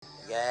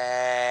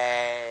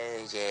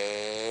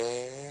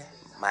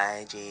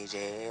My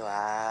GG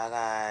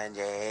Wagon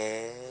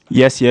J.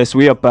 Yes,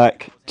 we are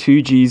back.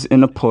 2Gs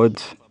in a pod.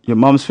 Your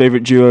mum's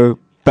favorite duo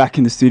back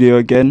in the studio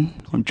again.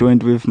 I'm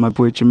joined with my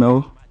boy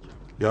Jamel.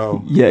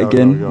 Yo.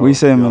 Again. What you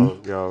saying, man?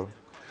 Yo.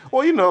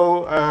 Well, you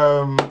know,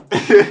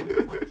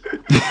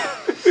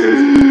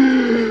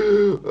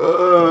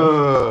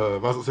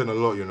 man's not saying a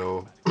lot, you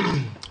know.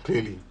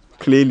 Clearly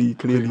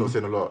not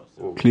saying a lot.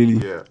 Oh,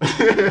 Clearly. Yeah.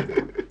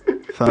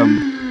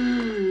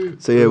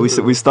 So yeah,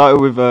 we started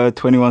with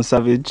 21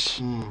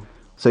 Savage.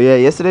 So yeah,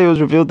 yesterday it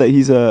was revealed that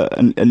he's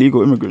an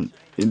illegal immigrant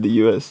in the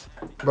US.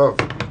 Bro,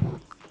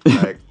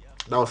 like,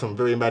 that was some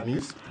very bad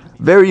news.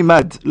 Very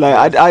mad.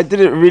 Like I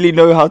didn't really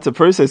know how to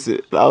process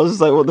it. I was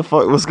just like, what the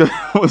fuck?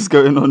 What's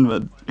going on,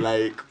 man?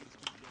 Like,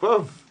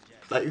 bruv,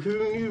 like, who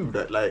knew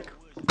that, like,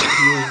 he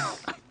was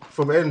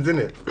from ends,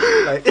 innit?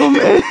 Like,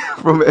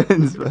 From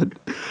ends, man.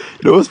 You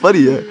know what's funny,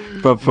 yeah?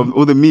 From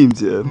all the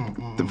memes, yeah.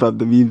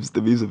 The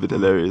memes have been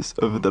hilarious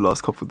over the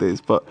last couple of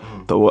days. But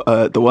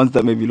the ones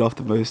that made me laugh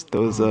the most,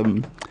 there was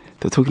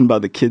they're talking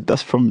about the kid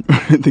that's from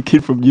the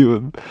kid from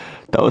Newham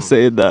that was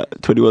saying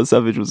that 21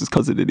 Savage was his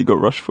cousin and he got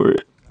rushed for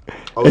it.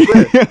 I was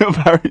there.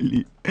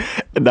 Apparently.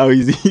 And now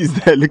he's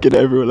there looking at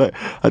everyone like,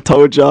 I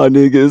told y'all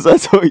niggas,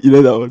 you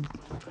know that one.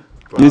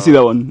 Bro, You see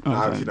that one?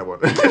 I haven't seen that one.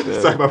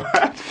 Sorry, my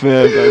bad.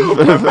 Fair, man.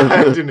 My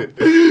bad, didn't it?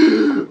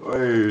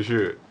 Oh,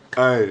 shit.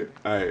 Aye.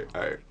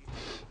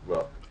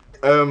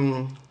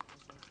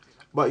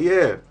 But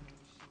yeah,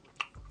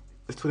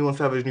 this 21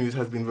 Savage news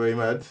has been very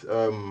mad.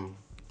 I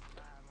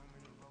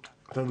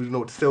don't really know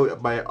what to say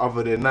about it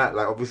other than that.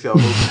 Like, obviously, I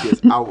hope he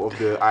gets out of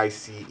the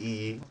ICE,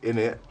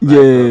 innit? Like,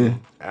 Yeah.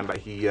 and that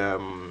he,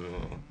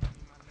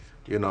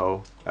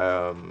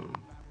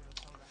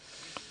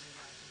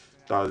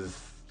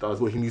 does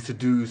what he needs to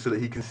do so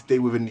that he can stay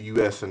within the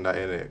US and that,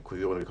 innit? Because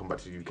he don't want to come back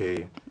to the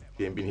UK.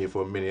 He ain't been here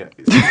for a minute,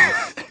 it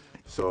seems.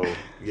 So,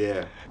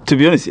 yeah. To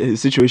be honest,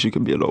 his situation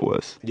could be a lot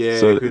worse. Yeah,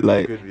 so it could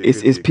be,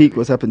 it's peak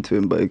what's happened to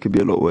him, but it could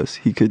be a lot worse.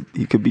 He could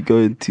be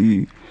going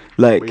to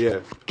But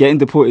getting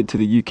deported to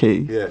the UK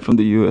Yeah. from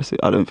the US.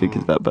 I don't think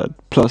it's that bad.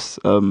 Plus,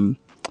 the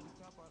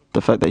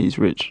fact that he's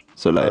rich,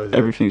 so Oh, is it?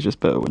 everything's just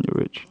better when you're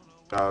rich.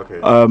 Oh,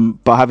 okay.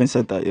 But having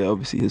said that, yeah,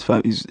 obviously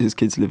his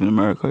kids live in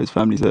America. His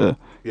family's there.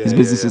 Yeah, his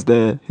business is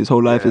there. His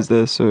whole life Yeah. is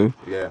there. So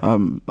Yeah.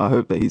 I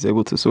hope that he's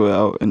able to sort it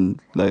out and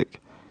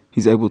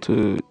he's able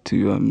to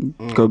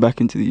go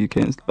back into the UK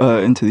and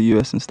into the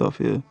US and stuff.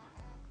 Yeah.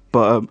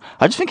 But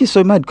I just think it's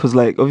so mad because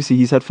obviously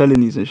he's had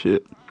felonies and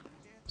shit.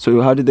 So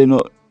how did they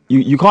not?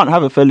 You can't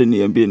have a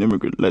felony and be an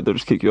immigrant. Like they'll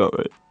just kick you out,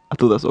 right? I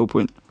thought that's the whole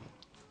point.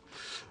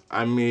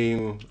 I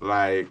mean,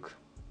 like,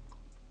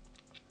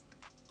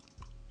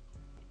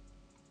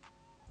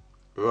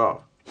 raw.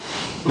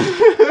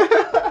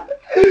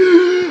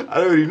 I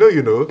don't really know,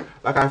 you know.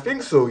 Like, I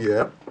think so,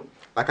 yeah.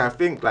 Like, I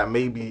think, like,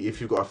 maybe if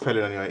you got a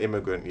felon and you're an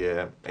immigrant,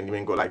 yeah, and you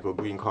ain't got, like, your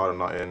green card or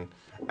nothing,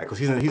 like, because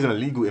he's an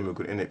illegal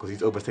immigrant, innit? Because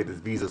he's overstayed his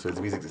visa, so his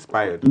visa's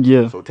expired.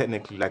 Yeah. So,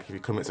 technically, like, if he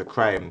commits a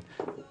crime,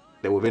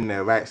 they're within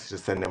their rights to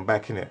just send them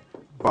back, innit?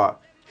 But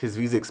his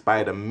visa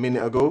expired a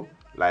minute ago,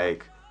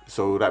 like,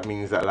 so that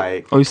means that,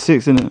 like... Oh, he's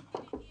 6, isn't it?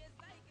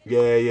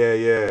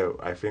 Yeah,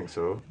 I think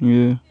so.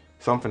 Yeah.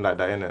 Something like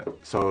that, innit?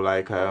 So,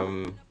 like,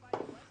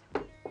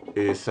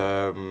 it's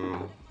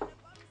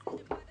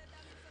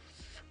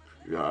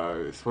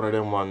one of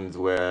them ones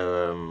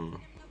where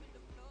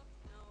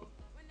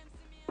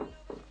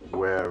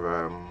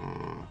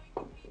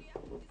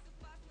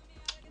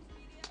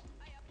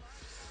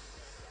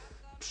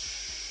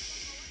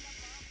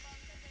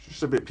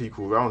just a bit peak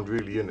all round,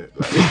 really, innit?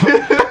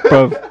 Like,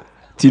 Bruv,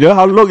 do you know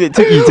how long it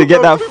took you to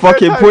get that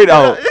fucking point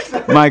out?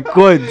 My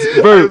God,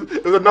 bro.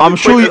 I'm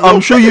sure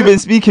you've been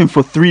speaking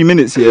for 3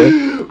 minutes here,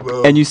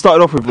 Bro. and you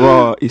started off with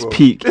raw, it's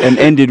peak, and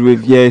ended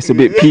with it's a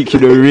bit peak, you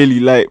know, really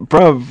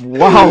bruv,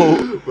 wow.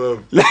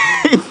 Bruv. Like,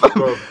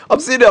 I'm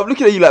sitting there, I'm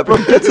looking at you like, bro,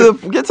 get to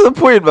the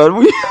point, man.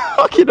 We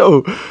fucking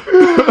know.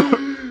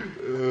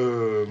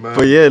 Man.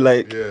 But yeah,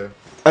 like, Yeah.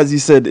 as you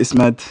said, it's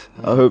mad.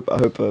 I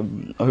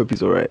hope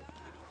he's alright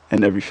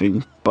and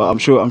everything. But I'm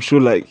sure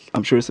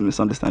it's a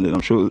misunderstanding. I'm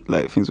sure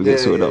like things will get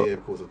sorted out. Yeah,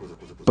 of course.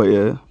 But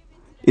yeah,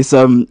 it's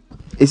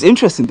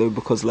interesting though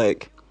because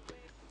like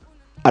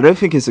I don't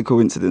think it's a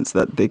coincidence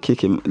that they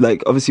kick him.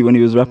 Like obviously when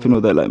he was rapping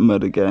all that like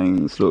murder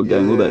gang, slaughter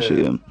gang, all that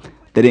shit,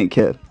 they didn't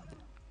care.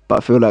 But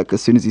I feel like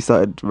as soon as he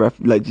started rap,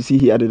 like you see,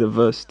 he added a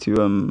verse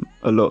to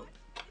a lot.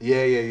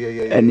 Yeah.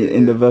 And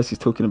in the verse he's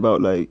talking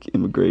about like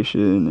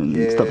immigration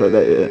and stuff like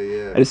that.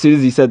 Yeah. And as soon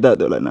as he said that,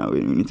 they're like, "Nah,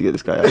 we need to get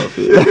this guy out of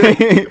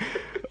here."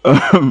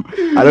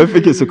 I don't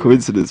think it's a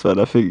coincidence, man.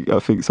 I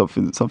think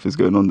something's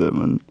going on there,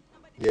 man.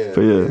 Yeah.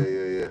 But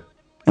Yeah.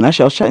 And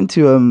actually, I was chatting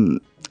to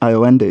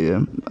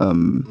Ayowande,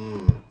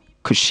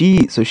 cause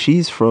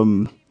she's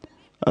from,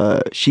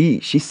 she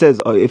says,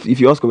 if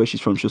you ask her where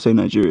she's from, she'll say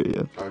Nigeria,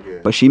 yeah. Okay.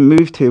 But she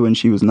moved here when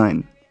she was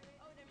 9,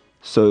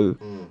 so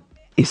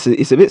it's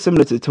a bit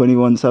similar to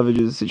 21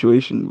 Savage's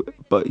situation,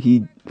 but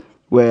he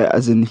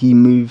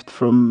moved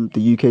from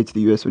the UK to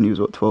the US when he was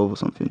 12 or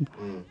something,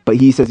 but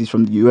he says he's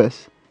from the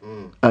US,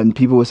 and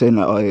people were saying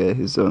like, oh yeah,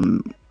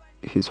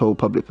 his whole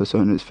public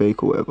persona is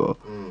fake or whatever.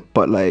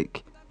 But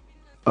like,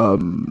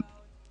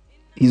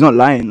 he's not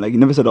lying. Like, he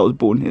never said I was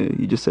born here.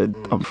 He just said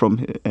I'm from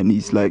here, and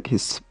he's like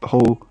his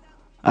whole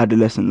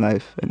adolescent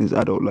life and his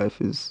adult life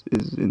is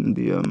in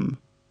the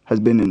has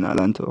been in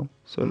Atlanta.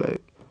 So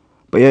like,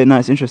 but yeah, no,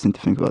 it's interesting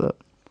to think about that.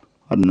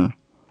 I don't know,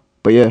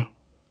 but yeah.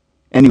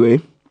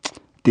 Anyway,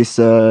 this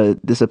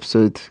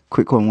episode,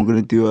 quick one. We're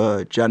gonna do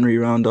a January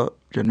roundup.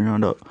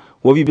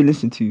 What have you been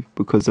listening to?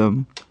 Because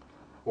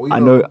Well, you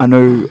I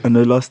know.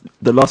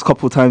 The last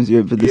couple of times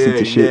you've been listening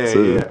to shit.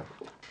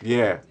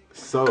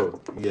 So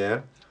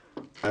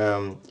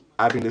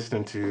I've been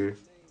listening to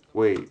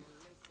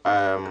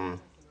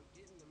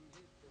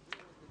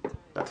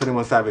that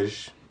 21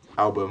 Savage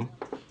album.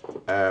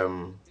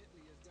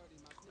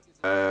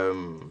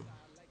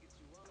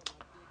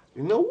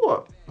 You know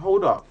what?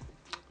 Hold up.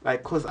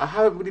 Like, cause I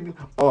haven't really been.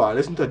 Oh, I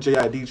listened to a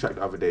JID track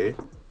the other day.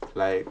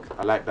 Like,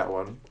 I like that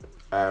one.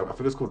 I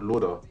think it's called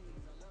Lauder.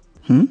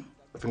 I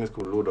think it's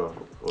called Lauder.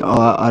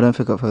 Oh, I don't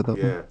think I've heard that.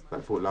 Yeah,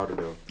 like Fort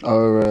Lauderdale.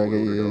 Oh right,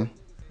 yeah.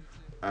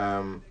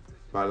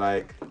 But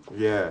like,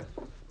 yeah.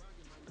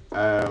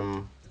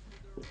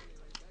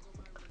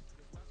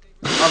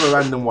 Other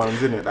random ones,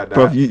 innit? Like that.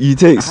 Bruv, you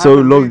take so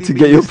long to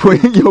get your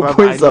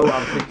points up.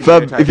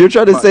 Fam, if you're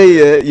trying to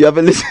say you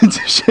haven't listened to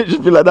shit,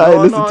 just be like, I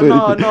ain't listened to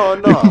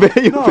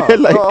anything.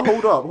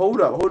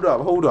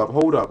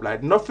 Hold up.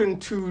 Like, nothing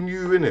too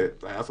new,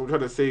 innit? Like, that's what I'm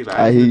trying to say. Like,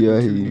 I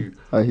hear you.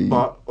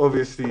 But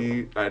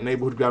obviously, like,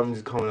 Neighborhood Grammys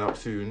is coming up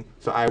soon,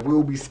 so I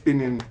will be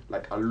spinning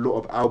like a lot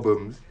of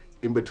albums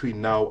in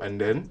between now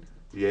and then.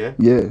 Yeah.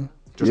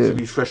 Just to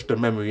refresh the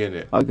memory,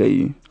 innit? I get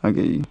you.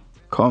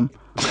 Calm.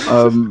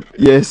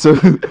 Yeah. So,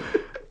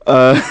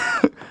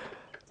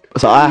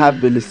 so I have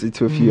been listening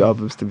to a few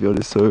albums, to be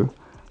honest. So,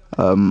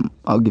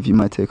 I'll give you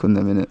my take on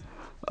them in it.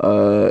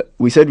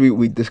 We said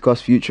we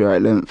discussed Future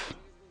at length,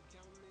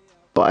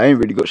 but I ain't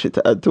really got shit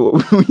to add to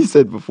what we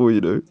said before.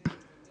 You know,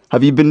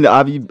 have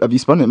you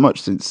spun it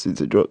much since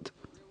it dropped?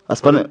 I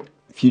spun it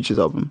Future's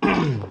album.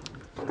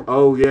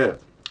 Oh yeah.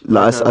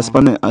 Like I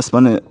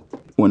spun it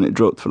when it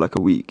dropped for like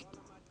a week,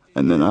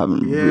 and then I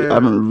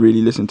haven't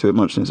really listened to it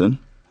much since then.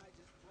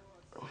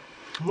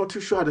 I'm not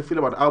too sure how to feel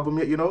about the album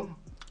yet, you know?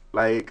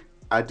 Like,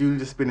 I do need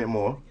to spin it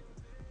more.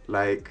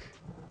 Like,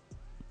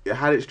 it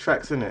had its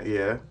tracks in it,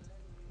 yeah.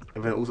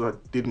 And then also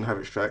didn't have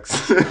its tracks.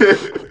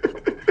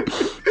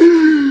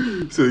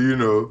 So, you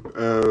know,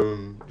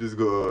 just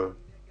gotta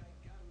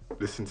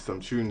listen to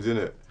some tunes in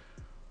it.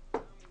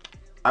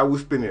 I will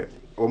spin it.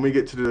 When we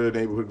get to the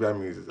Neighborhood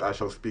Grammys, I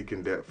shall speak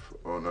in depth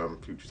on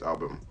Future's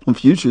album. On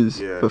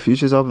Future's? Yeah. But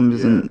Future's album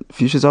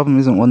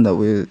isn't one that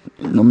we're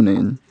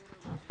nominating.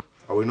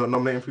 Are we not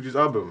nominating Future's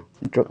album?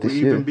 It dropped this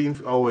year.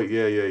 Oh wait,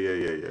 yeah.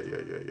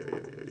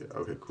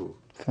 Okay, cool.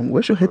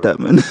 Where's your head at,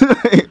 man?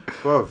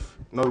 Bruv,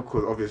 no,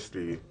 because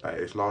obviously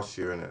it's last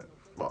year, innit?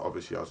 But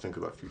obviously I was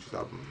thinking about Future's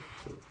album.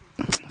 So.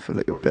 I feel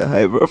like you're a bit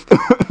high, bro.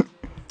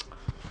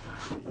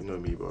 You know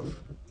me, bruv.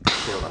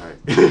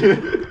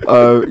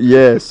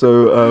 Yeah.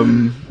 So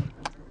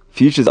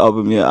Future's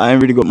album, I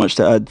ain't really got much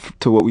to add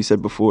to what we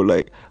said before.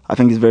 Like, I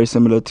think it's very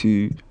similar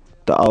to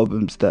the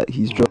albums that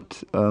he's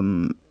dropped.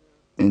 In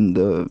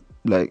the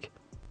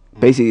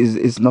basically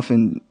it's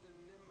nothing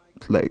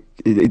like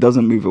it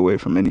doesn't move away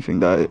from anything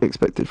that I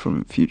expected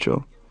from Future.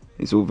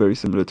 It's all very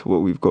similar to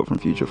what we've got from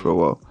Future for a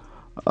while,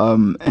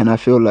 and I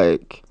feel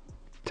like,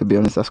 to be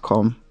honest, that's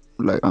calm.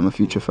 Like, I'm a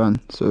Future fan,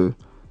 so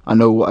I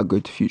know what I go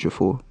to Future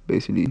for,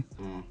 basically.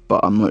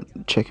 But I'm not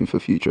checking for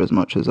Future as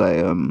much as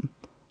I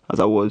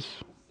was.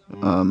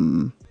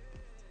 I'm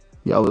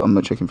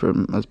not checking for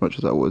him as much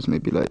as I was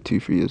maybe like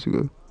 2-3 years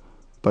ago.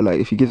 But like,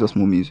 if he gives us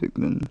more music,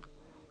 then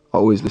I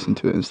always listen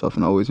to it and stuff,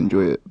 and I always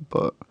enjoy it.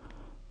 But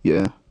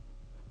yeah,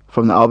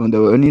 from the album, there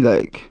were only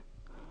like,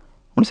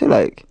 I want to say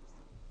like,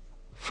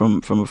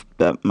 from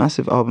that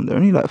massive album, there are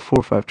only like 4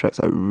 or 5 tracks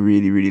I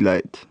really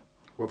liked.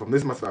 Well, from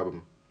this massive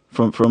album?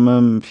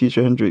 From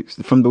Future Hendrix,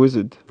 from The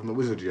Wizard. From The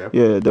Wizard, yeah?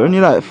 Yeah, there are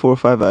only like 4 or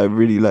 5 I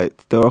really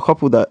liked. There were a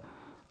couple that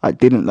I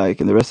didn't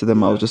like, and the rest of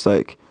them I was just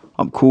like,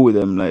 I'm cool with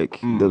them.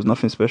 Like, there was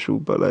nothing special,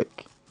 but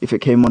like, if it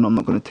came on, I'm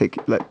not gonna take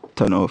it, like,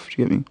 turn it off.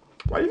 Do you get me?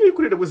 Why do you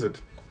call it The Wizard?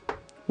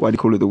 Why do you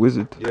call it The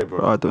Wizard? Yeah,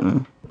 bro. I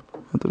don't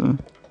know.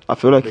 I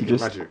feel like he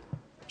just... Magic.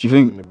 Do you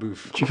think? In the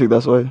booth. Do you think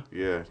that's why?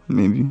 Yeah.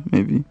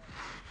 Maybe.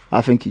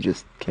 I think he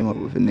just came up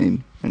with a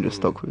name and just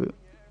stuck with it.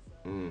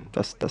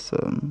 That's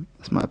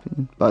my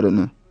opinion. But I don't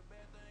know.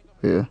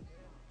 Yeah.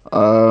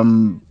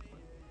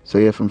 So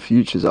yeah, from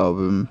Future's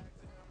album,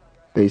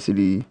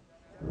 basically,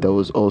 there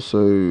was also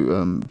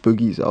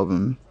Boogie's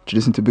album. Did you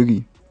listen to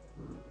Boogie?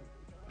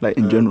 Like,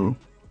 in general?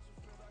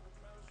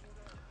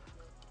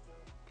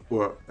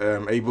 What?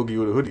 A Boogie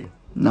with a hoodie?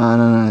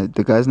 No.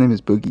 The guy's name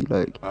is Boogie.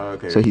 Like,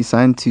 okay. So he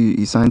signed to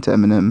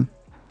Eminem,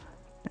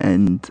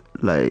 and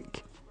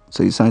like,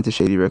 so he signed to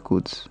Shady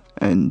Records,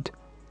 and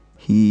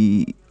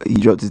he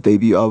dropped his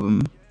debut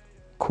album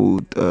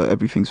called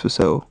Everything's for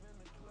Sale.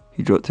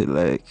 He dropped it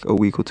like a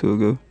week or 2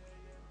 ago.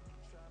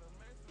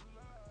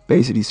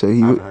 Basically, so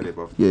he... I haven't heard it,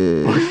 bro.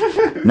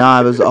 Yeah. Nah,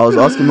 I was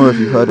asking more if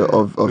you've heard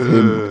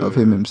of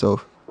him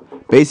himself.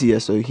 Basically, yeah.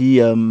 So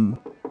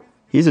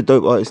he's a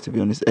dope artist, to be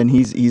honest, and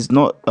he's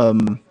not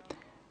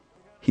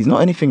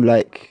anything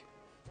like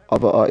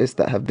other artists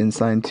that have been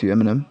signed to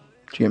Eminem.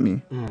 Do you get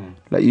me?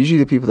 Like usually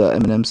the people that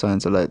Eminem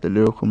signs are like the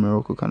lyrical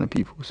miracle kind of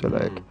people. So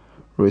like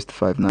Royce the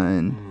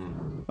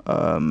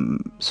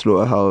 5'9",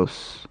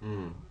 Slaughterhouse.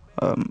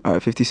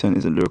 50 Cent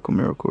isn't lyrical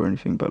miracle or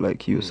anything, but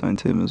like he was signed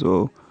to him as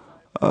well.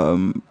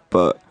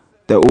 But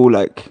they're all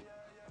like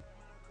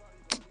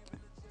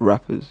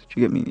rappers. Do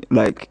you get me?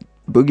 Like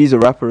Boogie's a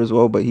rapper as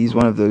well, but he's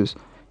one of those.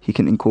 He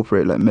can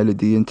incorporate like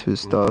melody into his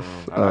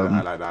stuff.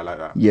 I like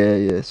that.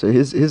 Yeah. So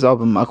his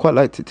album, I quite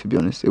liked it, to be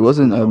honest. It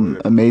wasn't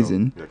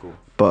amazing, Yeah, cool.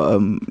 but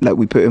like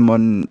we put him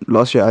on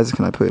last year. Isaac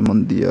and I put him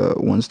on the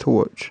ones to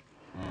watch,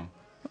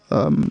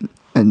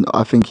 and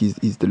I think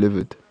he's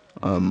delivered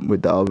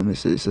with the album.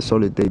 It's a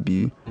solid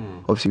debut.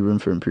 Obviously, room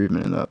for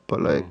improvement in that,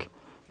 but like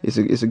it's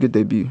a good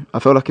debut. I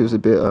felt like it was a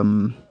bit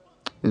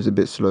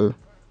slow,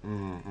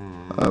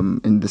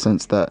 in the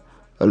sense that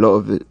a lot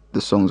of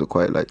the songs are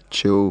quite like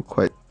chill,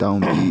 quite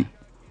downbeat.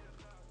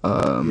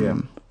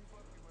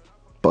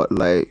 But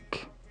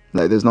like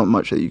there's not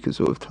much that you could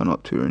sort of turn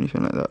up to or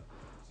anything like that.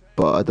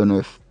 But I don't know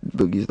if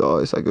Boogie's the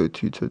artist I go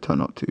to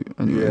turn up to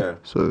anyway. Yeah.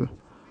 So,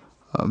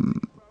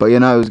 but yeah,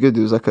 no, it was good.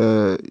 It was like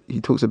he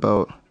talks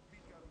about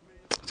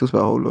a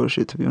whole lot of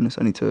shit, to be honest.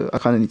 I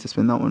kind of need to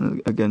spin that one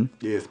again.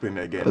 Yeah, spin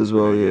it again. As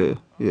well, yeah.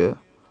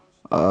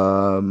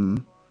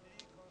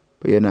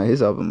 But yeah, no,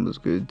 his album was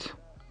good.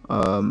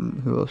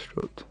 Who else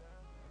dropped?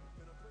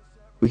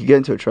 We could get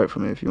into a track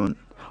from it if you want.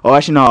 Oh,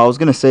 actually, no, I was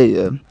gonna say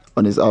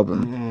on his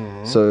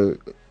album. So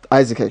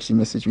Isaac actually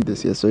messaged me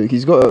this year. So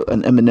he's got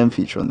an Eminem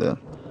feature on there,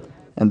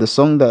 and the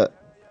song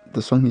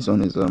he's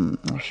on is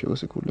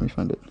what's it called? Let me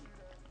find it.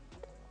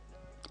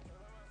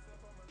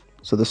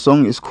 So the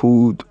song is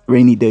called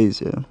Rainy Days,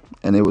 yeah,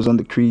 and it was on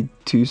the Creed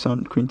 2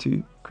 sound. Creed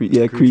 2.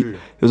 It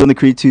was on the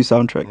Creed 2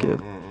 soundtrack, yeah.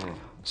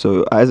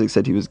 So Isaac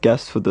said he was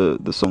gassed for the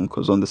song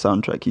because on the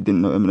soundtrack he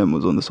didn't know Eminem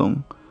was on the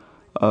song.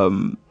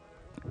 When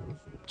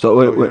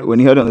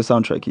he heard it on the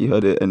soundtrack, he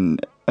heard it,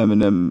 and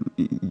Eminem,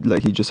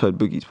 he just heard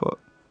Boogie's part.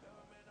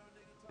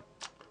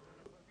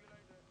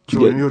 So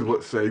when you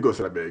got to say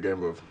that bit again,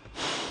 bro.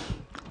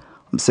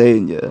 I'm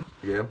saying, yeah.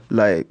 Yeah.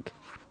 Like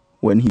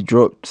when he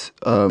dropped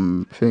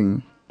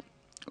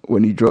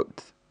when he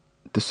dropped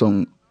the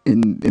song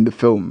in the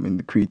film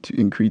in Creed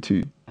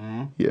 2,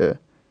 yeah.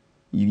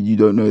 You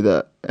don't know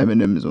that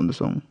Eminem is on the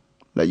song.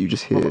 Like you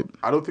just hear it.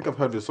 I don't think I've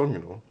heard the song, you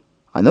know.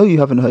 I know you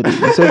haven't heard it.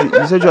 You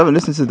said you haven't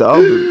listened to the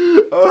album.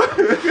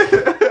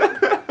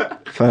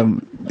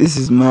 Fam, this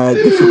is mad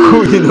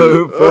difficult, you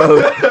know,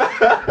 bro.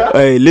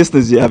 Hey,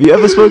 listeners, yeah, have you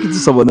ever spoken to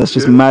someone that's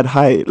just mad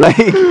high, like,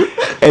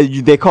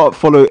 and they can't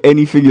follow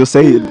anything you're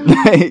saying,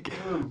 like,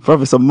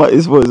 brother, it's a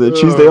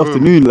Tuesday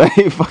afternoon,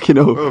 like, fucking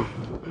hell.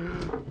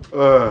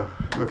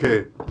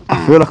 Okay.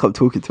 I feel like I'm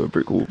talking to a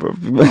brick wall, bro.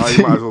 You might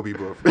as well be,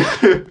 bro.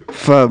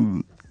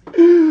 Fam.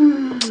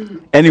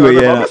 Anyway,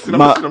 I'm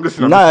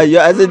listening. No.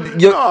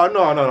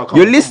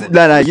 You're listening.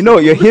 Nah. You know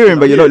what you're hearing,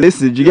 but you're not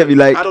listening. You get me?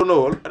 Like, I don't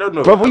know.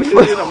 Bro,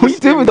 what you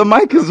doing with the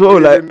mic as well?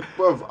 Like,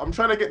 bro, I'm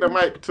trying to get the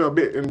mic to a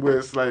bit in where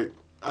it's like,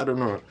 I don't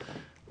know,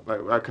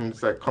 like I can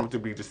just like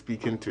comfortably just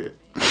speak into it.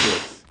 I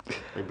guess.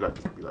 Maybe like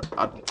just be like,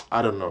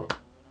 I don't know.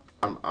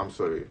 I'm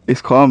sorry.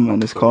 It's calm,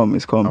 man. It's calm. I'm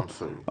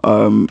sorry.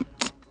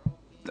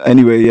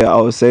 Anyway, yeah,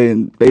 I was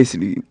saying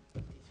basically,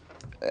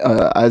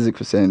 Isaac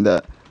was saying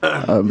that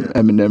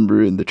Eminem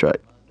ruined the track.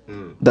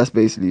 That's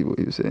basically what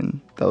he was saying.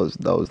 That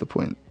was the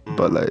point.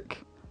 But like,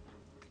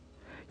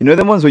 you know,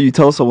 the ones where you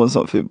tell someone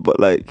something, but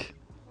like,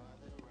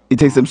 it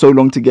takes them so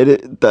long to get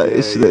it that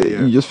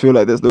you just feel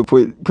like there's no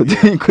point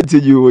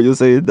continue what you're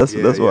saying. That's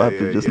what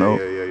happened just now.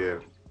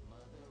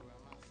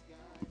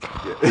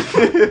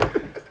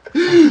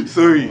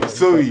 Sorry.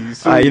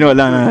 You know what?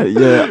 No.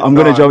 Yeah, I'm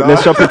gonna jump.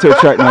 Let's jump into a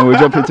track now. We'll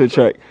jump into a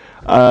track.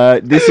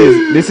 This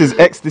is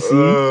Ecstasy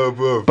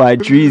by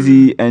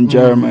Dreezy and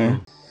Jeremiah.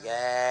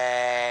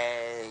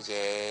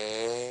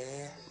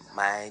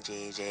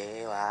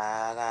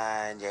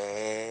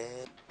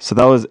 So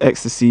that was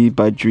Ecstasy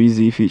by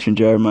Dreezy featuring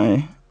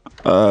Jeremiah.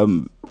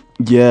 Like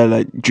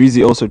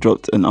Dreezy also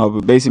dropped an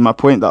album. Basically, my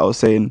point that I was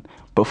saying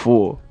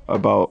before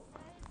about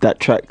that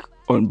track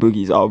on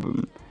Boogie's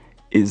album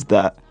is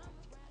that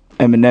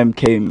Eminem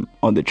came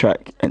on the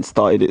track and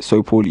started it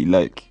so poorly,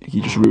 like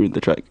he just ruined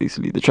the track.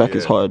 Basically, the track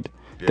is hard.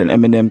 Then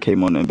Eminem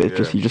came on and he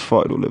just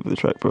farted all over the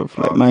track, bro.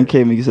 Like man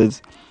came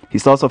and he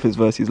starts off his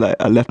verse. He's like,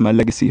 "I left my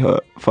legacy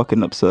hurt,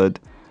 fucking absurd,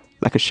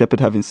 like a shepherd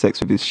having sex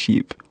with his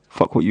sheep.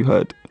 Fuck what you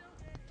heard."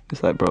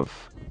 It's like, bro,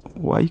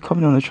 why are you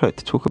coming on the track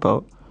to talk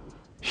about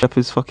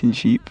shepherds fucking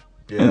sheep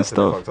and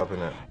stuff?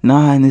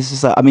 Nah, and it's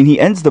just like, I mean, he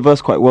ends the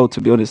verse quite well, to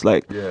be honest.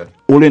 Like,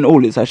 all in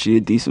all, it's actually a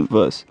decent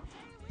verse.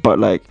 But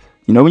like,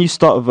 you know, when you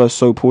start a verse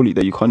so poorly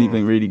that you can't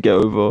even really get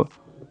over,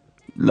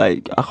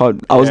 like, I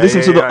was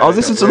listening to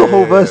the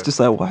whole verse, just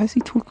like, why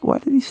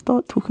did he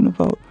start talking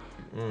about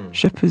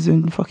shepherds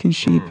and fucking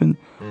sheep?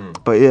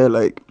 But yeah,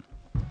 like,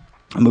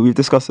 I mean, we've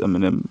discussed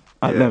Eminem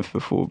at Yeah. length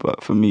before,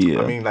 but for me,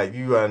 yeah. I mean, like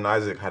you and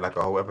Isaac had like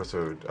a whole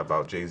episode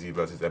about Jay-Z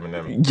versus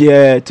Eminem.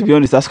 Yeah, to be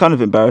honest, that's kind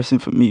of embarrassing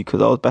for me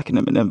because I was backing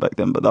Eminem back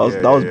then, but that was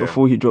Yeah, yeah.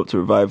 before he dropped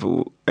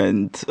Revival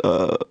and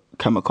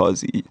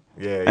Kamikaze.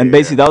 Yeah, And yeah,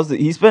 basically, yeah. that was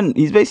he's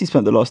basically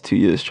spent the last 2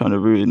 years trying to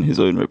ruin his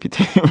own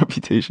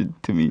reputation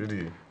to me. Did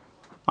he?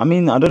 I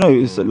mean, I don't know.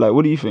 It's like,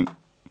 what do you think?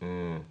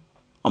 Mm.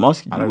 I'm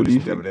asking I you, don't what do you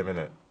listen to think?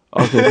 Eminem, innit?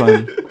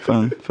 Okay,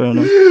 fine, fair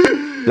enough.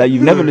 Like,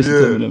 you've never listened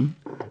to Yeah. Eminem?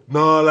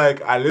 No,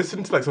 like I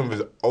listened to like some of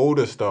his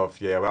older stuff,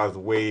 yeah, when I was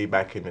way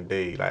back in the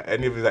day. Like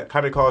any of his like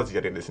Kamikaze I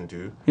didn't listen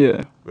to.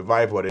 Yeah,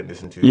 Revival I didn't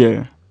listen to.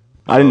 yeah.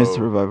 I didn't listen to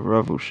So-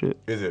 Revival shit.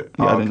 Is it?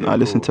 Yeah, Oh, I didn't. okay, I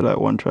listened cool. to like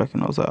one track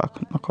and I was like, I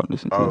can't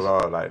listen to Oh, this.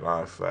 wow, like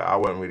nice. Like, I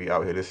wasn't really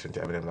out here listening to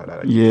Eminem like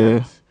that. Like, Yeah.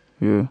 these times.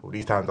 Yeah. Well,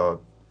 these times are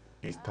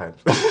these times.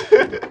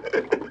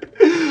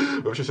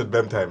 I should said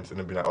them times and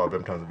then be like, oh,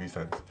 them times are these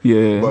times.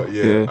 Yeah. But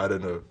yeah, yeah. I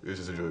don't know. It's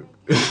just a joke.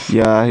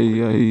 Yeah, I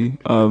hear you.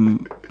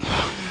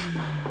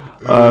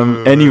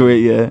 Anyway,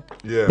 yeah.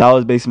 Yeah. That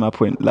was basically my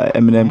point. Like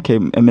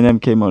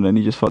Eminem came on and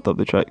he just fucked up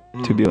the track,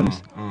 to be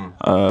honest.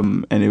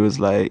 And it was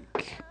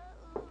like,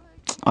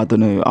 I don't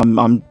know.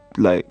 I'm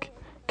like,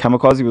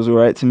 Kamikaze was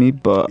alright to me,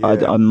 but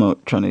Yeah. I'm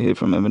not trying to hear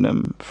from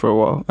Eminem for a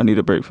while. I need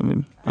a break from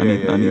him.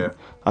 Yeah.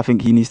 I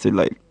think he needs to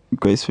like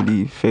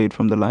gracefully fade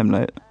from the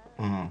limelight.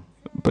 Mm.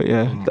 But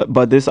yeah,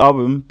 but this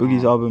album,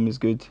 Boogie's album, is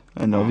good,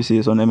 and obviously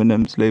it's on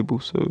Eminem's label,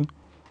 so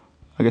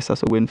I guess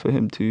that's a win for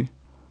him too.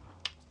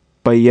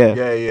 But yeah.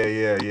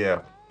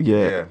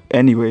 Yeah.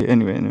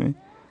 Anyway.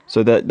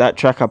 So that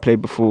track I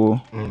played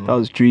before, Mhm. that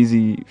was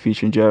Dreezy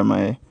featuring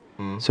Jeremiah.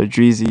 Mm. So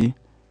Dreezy,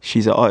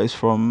 she's an artist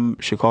from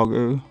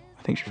Chicago.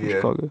 I think she's from Yeah.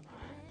 Chicago,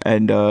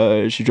 and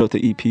she dropped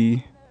an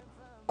EP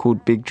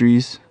called Big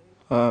Drees,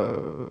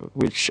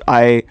 which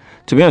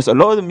to be honest, a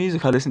lot of the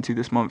music I listened to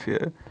this month,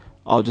 yeah,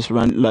 I'll just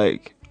run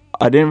like,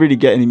 I didn't really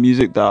get any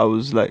music that I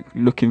was like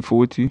looking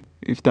forward to,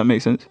 if that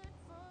makes sense.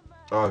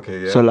 Oh, okay,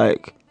 yeah. So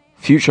like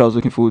Future, I was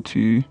looking forward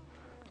to.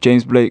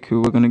 James Blake,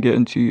 who we're gonna get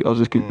into, I was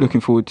just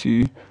looking forward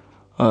to.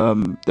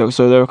 There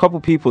were a couple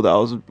people that I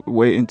was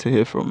waiting to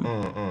hear from,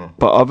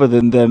 but other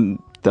than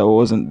them, there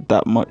wasn't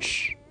that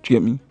much. Do you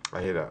get me?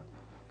 I hear that.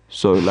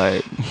 So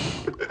like,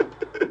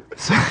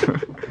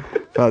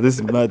 wow, this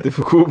is mad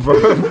difficult, bro.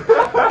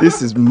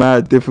 This is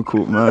mad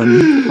difficult,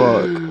 man.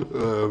 Fuck.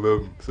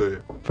 So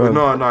Bro.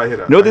 no, I hear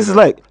that. You know I what this hear is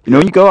like? You know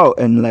when you go out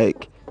and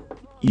like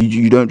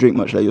you don't drink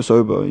much, like you're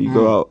sober, you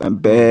go out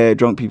and bare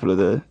drunk people are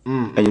there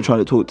and you're trying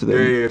to talk to them.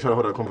 Yeah, trying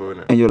to hold that convo,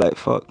 innit? And you're like,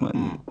 fuck,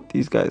 man,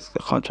 these guys,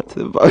 I can't chat to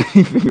them about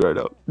anything right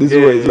now. This is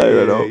what it's like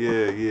right now.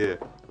 Yeah.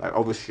 Like,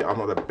 obviously, I'm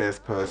not the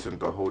best person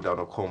to hold down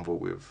a convo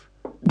with.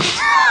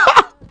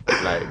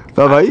 Like,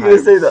 Fam, how at you gonna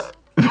say times. that?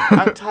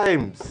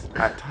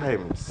 At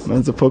times.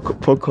 Man's a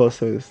podcast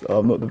host.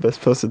 I'm not the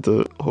best person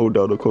to hold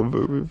down a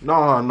convo with.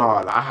 No,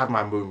 like, I have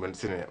my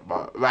moments in it,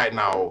 but right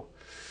now,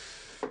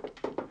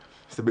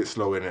 it's a bit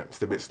slow in it.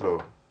 It's a bit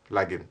slow,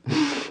 lagging.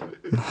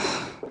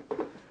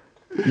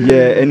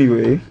 Yeah.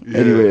 Anyway.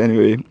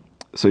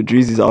 So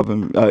Dreezy's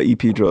album EP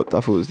dropped.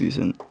 I thought it was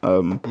decent.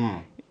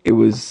 It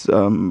was.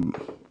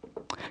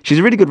 She's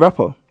a really good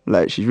rapper.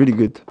 Like she's really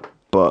good,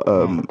 but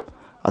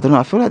I don't know.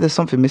 I feel like there's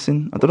something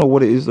missing. I don't know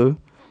what it is though.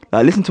 Like,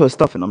 I listen to her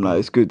stuff and I'm like,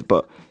 it's good,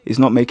 but it's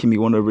not making me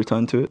want to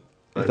return to it.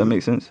 If that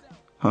makes sense,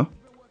 huh?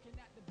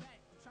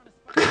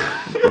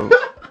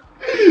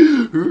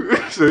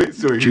 Sorry.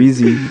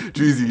 Dreezy.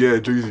 Dreezy,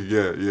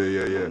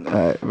 yeah.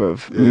 Alright, bro.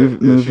 Yeah,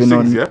 Moving she sings,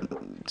 on. yeah?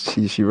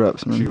 She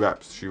raps, man.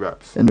 She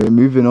raps. Anyway,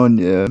 moving on.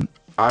 Yeah.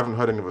 I haven't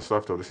heard any of her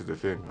stuff though. This is the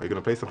thing. Are you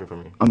gonna play something for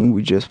me? I mean,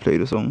 we just played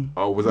a song.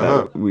 Oh, was that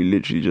her? We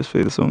literally just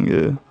played a song.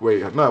 Yeah.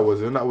 Wait, no, it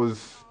wasn't.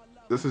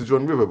 This is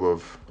John River,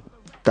 bruv.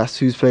 That's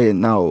who's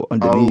playing now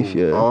underneath.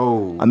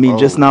 Oh, I mean,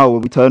 just now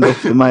when we turned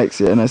off the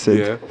mics, yeah, and I said,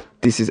 Yeah.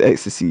 "This is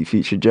Ecstasy"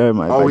 featured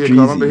Jeremiah Oh by yeah, 'cause Dreezy.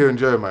 I remember hearing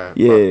Jeremiah.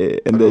 Yeah, but and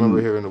I don't then-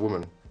 remember hearing the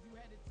woman.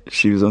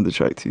 She was on the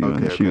track too,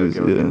 man. She was,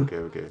 yeah.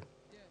 Okay.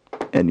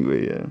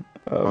 Anyway, yeah.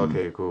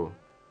 Okay, cool.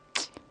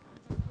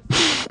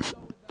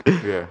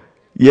 Yeah.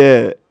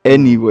 Yeah.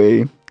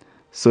 Anyway,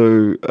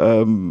 so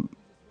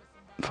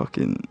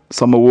fucking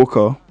Summer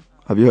Walker.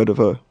 Have you heard of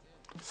her?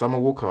 Summer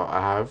Walker,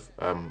 I have.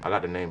 I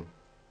like the name.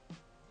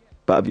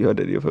 But have you heard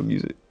any of her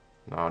music?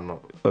 No, I'm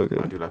not. Okay.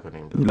 I do like her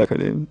name. You like her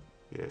name?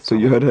 Yeah. So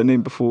you heard her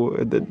name before,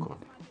 and then Walker.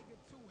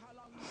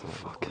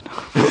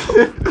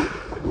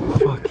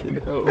 fucking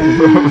hell,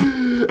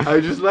 bro. I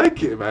just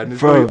like it, man. It's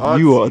Bro, very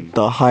you are artsy.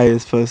 the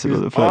highest person on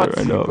the It's planet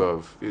right artsy, now.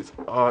 bruv. It's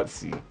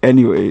artsy.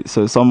 Anyway,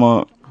 so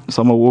Summer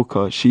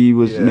Walker, she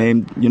was Yeah.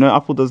 named. You know,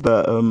 Apple does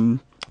that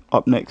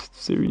Up Next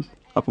series,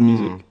 Apple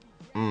Music.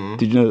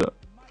 Did you know that?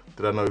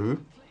 Did I know who?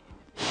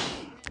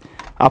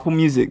 Apple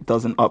Music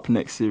does an Up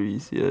Next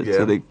series, yeah. Yeah.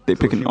 So they So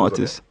pick she an was on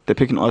artist. They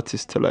pick an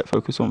artist to like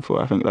focus on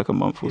for I think like a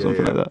month or Yeah,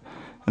 something yeah. like that,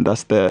 and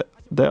that's their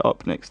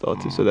Up Next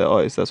artist. So their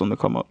artist that's on the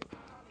come up,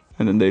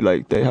 and then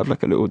they have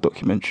like a little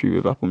documentary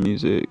with Apple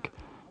Music,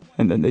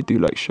 and then they do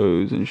like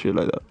shows and shit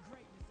like that.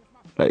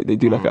 Like they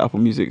do like an Apple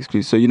Music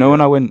exclusive. So you know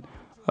when I went,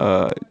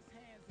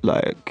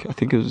 like I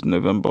think it was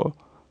November,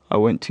 I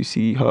went to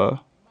see her.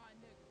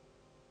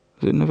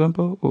 Was it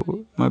November or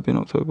it might have been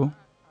October?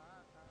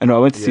 And I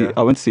went to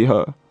Yeah. see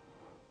her,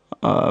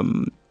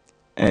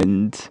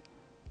 and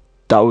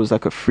that was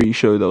like a free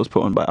show that was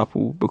put on by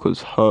Apple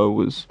because her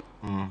was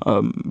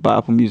by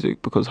Apple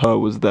Music because her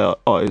was their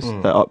artist,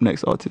 their up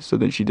next artist. So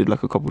then she did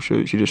like a couple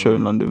shows. She did a show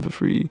in London for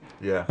free.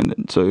 Yeah. And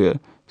then so yeah,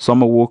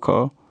 Summer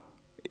Walker,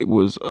 it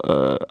was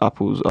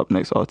Apple's up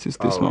next artist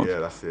this month. Yeah,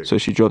 that's it. So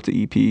she dropped an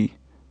EP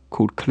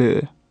called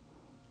Clear,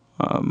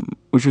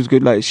 which was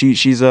good. Like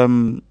she's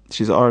an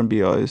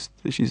R&B artist.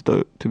 She's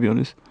dope, to be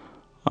honest.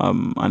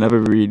 I never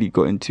really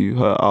got into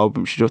her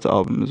album. She dropped an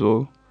album as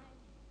well.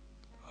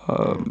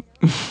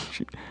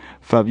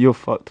 Fab, you're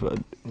fucked,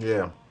 man.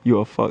 Yeah. You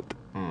are fucked.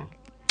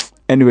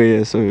 Anyway,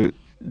 yeah, so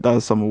that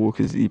was Summer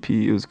Walker's EP.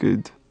 It was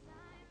good.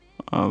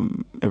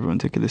 Everyone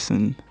take a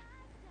listen.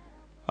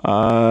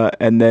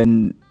 And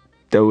then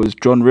there was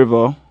John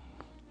River.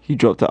 He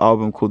dropped an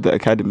album called The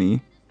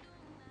Academy.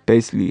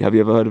 Basically, have you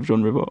ever heard of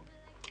John River?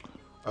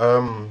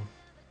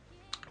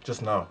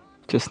 Just now.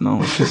 Just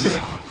now.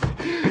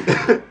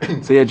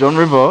 So yeah, John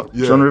River.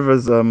 Yeah. John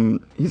River's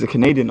he's a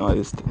Canadian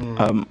artist.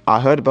 I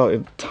heard about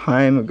him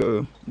time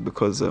ago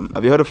because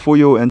have you heard of For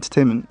Your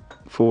Entertainment?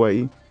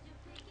 4YE.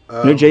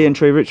 You know Jay and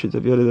Trey Richards.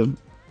 Have you heard of them?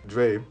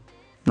 Dre,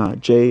 Nah,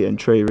 Jay and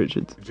Trey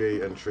Richards.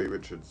 Jay and Trey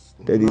Richards.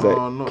 They're these No,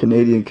 like not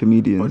Canadian really.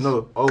 comedians.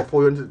 Oh, no.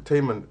 For Your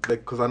Entertainment.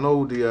 Because I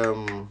know they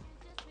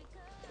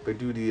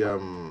do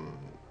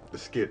the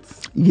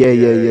skits.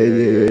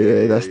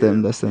 Yeah. That's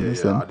them. That's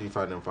them. I do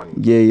find them funny.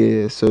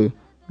 Yeah. So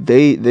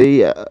they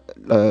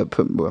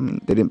put. Well, I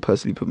mean, they didn't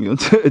personally put me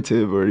onto to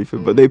him or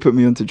anything, but they put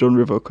me onto John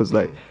River because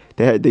like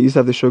they used to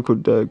have this show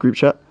called Group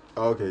Chat.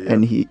 Oh, okay, yeah.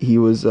 And he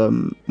was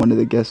one of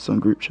the guests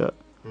on Group Chat.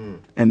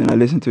 And then I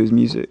listened to his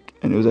music,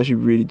 and it was actually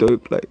really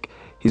dope. Like,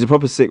 he's a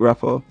proper sick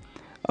rapper.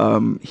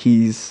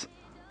 He's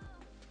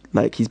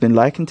been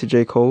likened to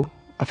J. Cole.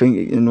 I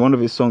think in one of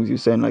his songs he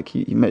was saying like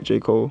he met J.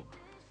 Cole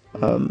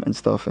and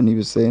stuff, and he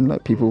was saying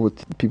like people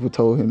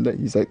told him that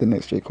he's like the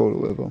next J. Cole or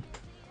whatever.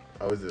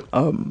 How is it?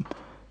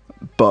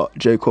 But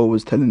J. Cole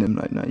was telling him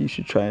like, nah, you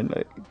should try and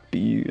like be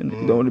you, and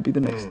you don't want to be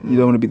the next. You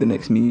don't want to be the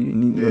next me. You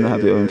want to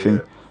have your own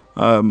thing.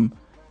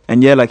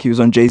 And yeah, like he was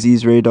on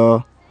Jay-Z's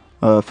radar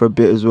for a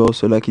bit as well.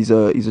 So like he's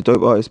a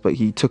dope artist, but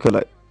he took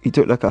a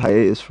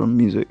hiatus from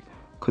music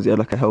because he had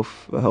like a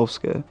health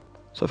scare.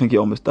 So I think he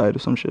almost died or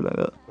some shit like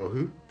that. Oh,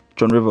 who?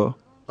 John River.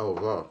 Oh,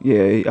 wow.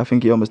 Yeah, I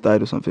think he almost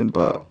died or something.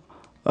 But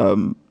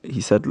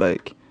he said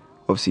like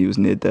obviously he was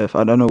near death.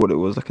 I don't know what it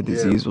was, like a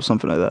disease or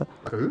something like that.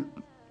 Like a who?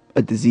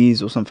 A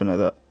disease or something like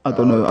that. I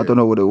don't know. okay. I don't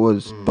know what it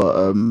was,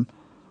 but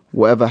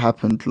whatever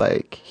happened,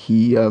 like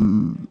he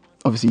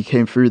obviously he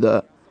came through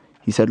that.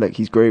 He said like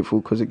he's grateful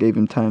because it gave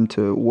him time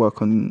to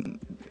work on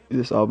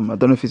this album. I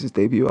don't know if it's his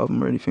debut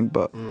album or anything,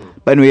 but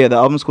anyway, yeah, the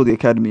album's called The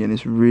Academy and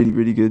it's really,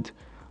 really good.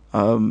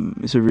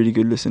 It's a really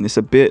good listen. It's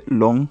a bit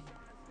long,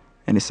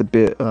 and it's a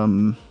bit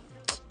long,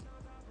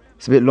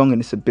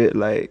 and it's a bit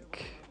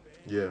like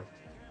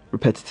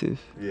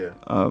repetitive. Yeah.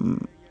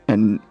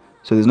 And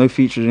so there's no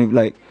features.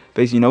 Like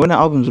basically, you know, when an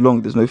album's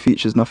long, there's no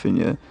features, nothing.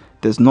 Yeah,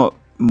 there's not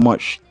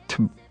much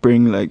to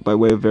bring like by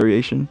way of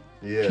variation.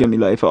 Yeah. You get me?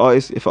 Like if an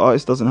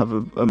artist doesn't have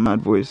a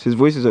mad voice, his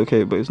voice is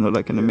okay, but it's not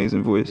like an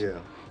amazing voice. Yeah.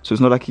 So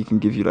it's not like he can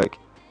give you like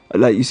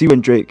you see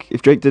when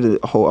if Drake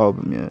did a whole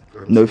album,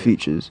 no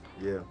features,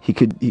 he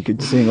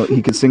could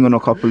sing on a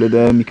couple of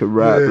them, he could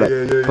rap,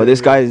 but this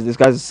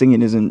guy's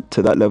singing isn't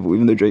to that level,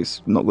 even though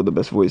Drake's not got the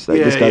best voice.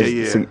 Like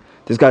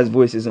this guy's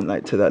voice isn't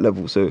like to that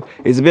level. So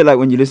it's a bit like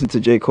when you listen to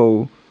J.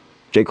 Cole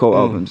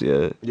albums,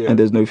 and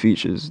there's no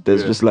features.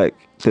 There's just like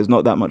there's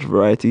not that much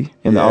variety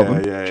in the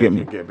album. Do you get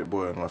me? Get a bit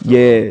boring.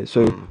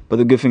 But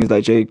the good thing is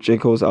like J.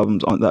 Cole's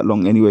albums aren't that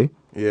long anyway.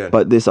 Yeah.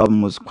 But this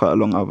album was quite a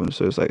long album,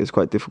 so it's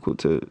quite difficult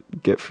to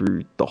get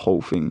through the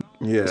whole thing.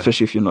 Yeah.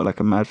 Especially if you're not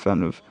like a mad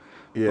fan of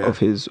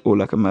his, or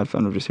like a mad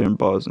fan of just hearing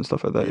bars and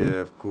stuff like that.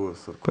 Yeah, of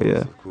course. But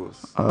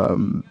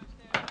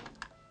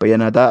yeah,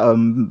 now that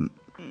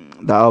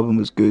album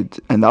was good,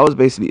 and that was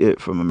basically it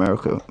from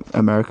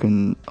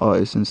American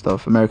artists and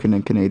stuff, American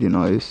and Canadian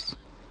artists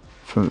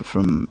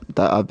from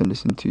that I've been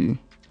listening to.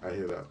 I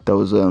hear that. There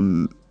was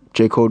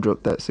J. Cole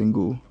dropped that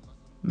single,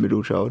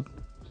 Middle Child.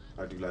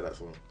 I do like that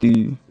song. Do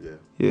you? Yeah.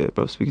 Yeah,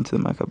 bro. Speaking to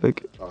the mic, I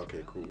beg. Oh,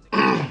 okay, cool.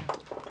 Yeah.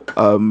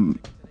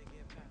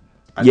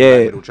 Like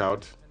middle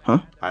child. Huh?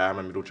 I am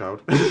a middle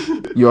child.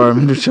 You are a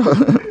middle child.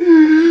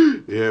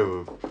 Yeah,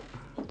 bro.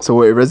 So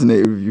what, it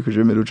resonated with you because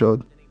you're a middle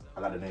child?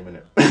 I like the name in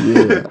it.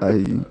 Yeah,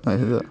 I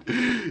hear that.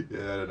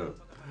 Yeah, I don't know.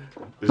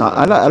 No,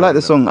 I like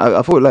the song.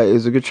 I thought like it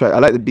was a good track. I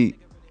like the beat.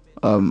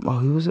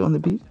 Who was it on the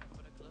beat?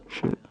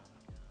 Shit.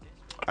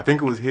 I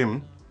think it was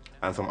him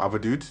and some other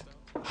dude.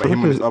 But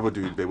him and this other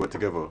dude, they worked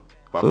together.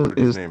 But I forgot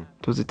his name.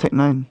 Was it Tech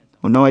 9?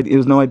 Well, no ID. It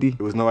was No ID. It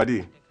was No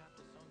ID.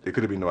 It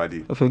could have been No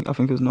ID. I think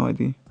it was No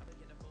ID.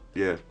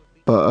 Yeah.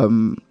 But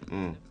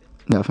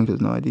yeah, I think it was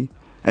No ID.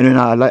 Anyway,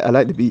 I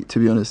like the beat, to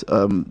be honest.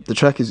 The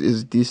track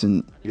is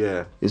decent.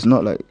 Yeah. It's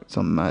not like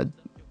some mad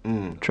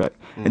track.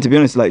 And to be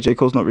honest, like J.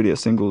 Cole's not really a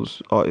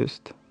singles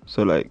artist,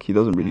 so like he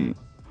doesn't really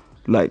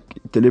like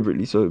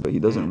deliberately so, but he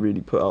doesn't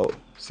really put out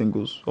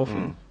singles off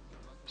him.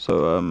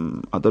 So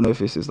I don't know if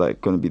this is like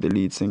going to be the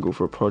lead single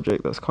for a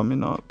project that's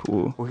coming up,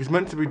 or Well, he's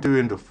meant to be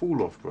doing the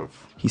Fall Off, bruv.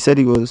 he said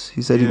he was.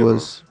 He said he Yeah,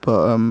 was,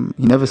 but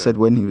he never said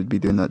when he would be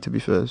doing that. To be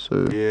fair,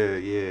 so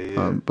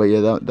Yeah. but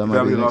yeah, that might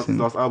That'll be be the next thing.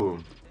 last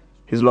album.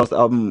 His last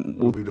album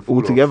Will be the Fall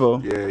Off. altogether.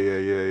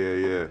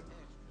 Yeah.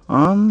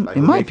 Like, It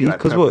he'll might make be like,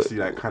 because what? purposely,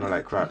 like kind of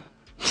like crap.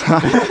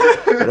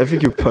 I don't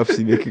think you'll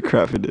purposely make it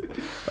crap in it.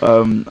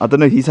 I don't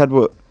know. He's had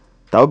what?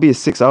 That would be his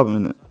 6th album,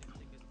 isn't it?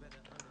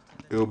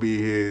 It'll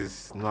be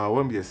his. No, it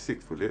won't be his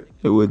 6th, will it?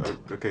 It would.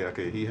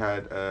 Okay. He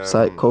had.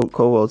 Cold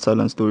World,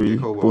 Silent Story,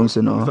 Born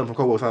Sinner. It's from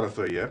Cold World, Silent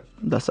Story, yeah.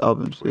 That's the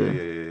albums. Yeah.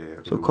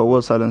 Yeah. So Cold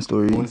World, Silent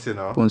Story, Born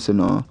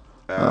Sinner.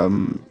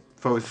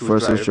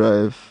 Forest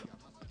Drive,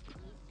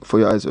 For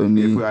Your Eyes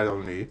Only, Yeah, For Your Eyes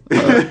Only.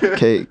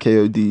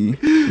 KOD.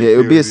 Yeah, it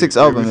would be a 6th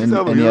album, and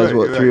he has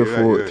what, three or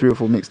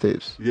four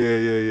mixtapes. Yeah.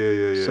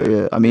 So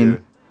yeah, I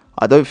mean,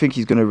 I don't think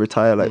he's gonna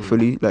retire like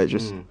fully, like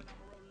just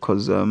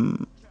because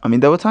I mean,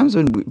 there were times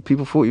when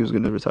people thought he was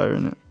gonna retire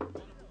in it.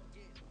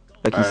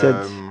 Like he said,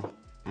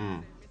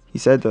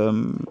 I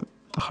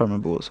can't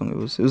remember what song it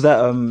was. It was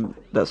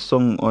that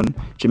song on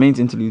Jermaine's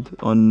interlude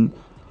on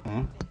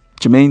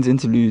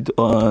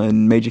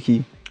Major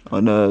Key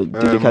on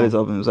DJ Khaled's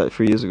album. It was like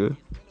 3 years ago.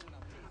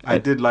 I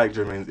did like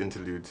Jermaine's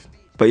interlude.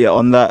 But yeah,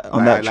 on that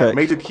track, like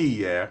Major Key,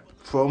 yeah,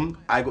 from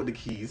I Got the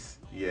Keys,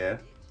 yeah,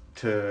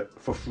 to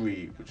For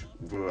Free, which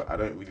bro, I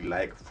don't really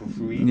like For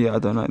Free. Yeah, I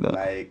don't like that.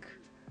 Like,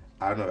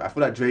 I don't know. I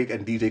feel like Drake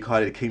and DJ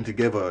Khaled came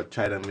together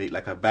trying to make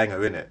like a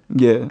banger in it.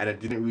 Yeah. And it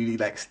didn't really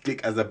like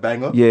stick as a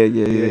banger. Yeah.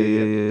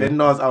 Then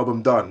Nas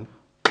album done.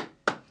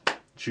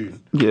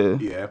 Tune.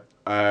 Yeah.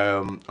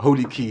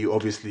 Holy Key,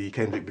 obviously,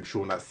 Kendrick, Big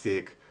Sean, that's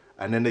sick.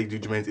 And then they do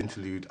Jermaine's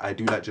interlude. I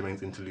do like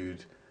Jermaine's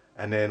interlude.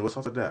 And then what's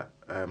after that?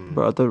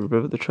 But I don't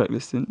remember the track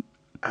listing.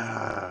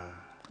 I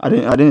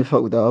didn't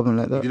fuck with the album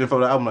like that. You didn't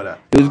follow the album like that?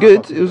 It was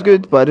good. It was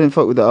good, but I didn't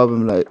fuck with the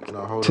album like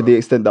No, to the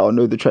extent that I'll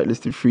know the track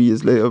listing 3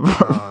 years later, bro.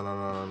 No.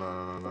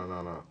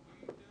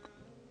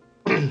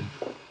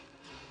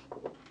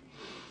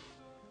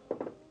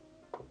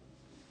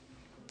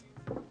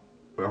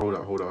 But hold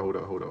up.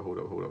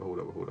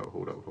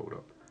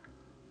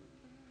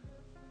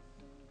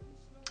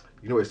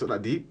 You know it's not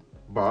that deep,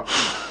 but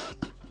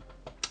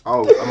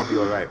I must be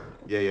alright.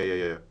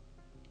 Yeah.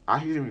 I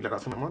actually didn't really like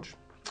that song that much.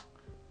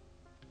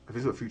 I think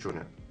it's got Future on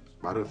it,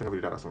 but I don't think I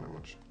really like that song that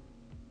much.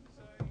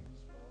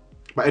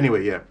 But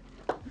anyway, yeah,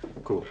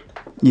 cool.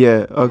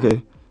 Yeah.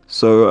 Okay.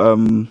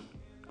 So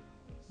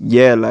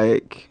yeah,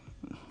 like,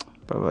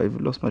 bro, I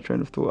even lost my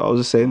train of thought. I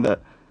was just saying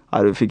that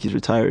I don't think he's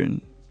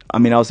retiring. I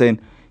mean, I was saying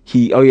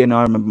oh yeah, no,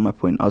 I remember my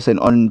point. I was saying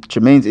on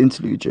Jermaine's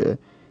interlude, yeah,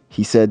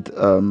 he said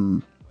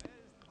on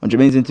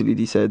Jermaine's interlude,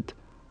 he said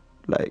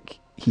like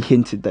he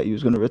hinted that he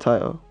was gonna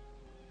retire,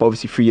 but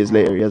obviously 3 years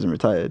later he hasn't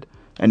retired,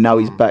 and now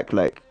he's back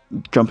like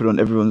jumping on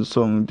everyone's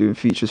song, doing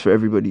features for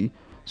everybody.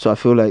 So I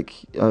feel like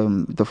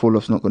the Fall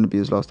Off's not going to be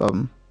his last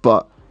album,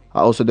 but I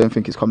also don't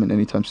think it's coming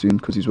anytime soon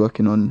because he's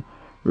working on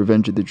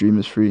Revenge of the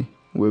Dreamers 3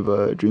 with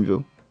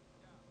Dreamville.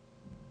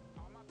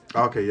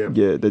 Okay, yeah.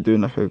 Yeah, they're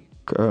doing like a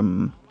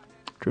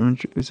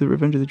is it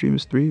Revenge of the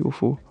Dreamers 3 or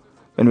 4?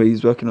 Anyway,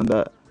 he's working on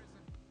that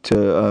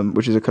to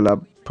which is a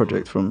collab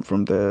project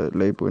from their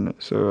label in it.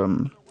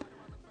 So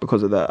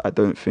because of that, I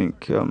don't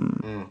think he's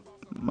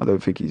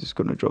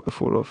gonna drop the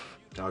Fall Off.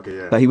 Okay,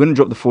 yeah. Like he wouldn't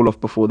drop the Fall Off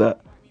before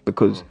that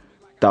because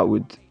it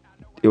would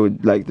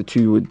like the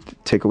two would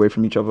take away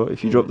from each other.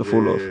 If you drop the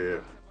Fall Off,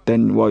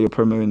 then while you're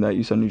promoting that,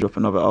 you suddenly drop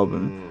another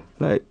album.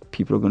 Like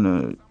people are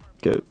gonna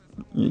get.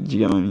 Do you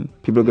get what I mean?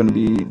 People are gonna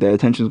be, their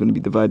attention is gonna be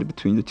divided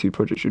between the two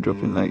projects you're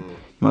dropping. Like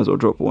you might as well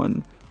drop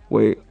one,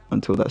 wait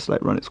until that's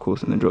like run its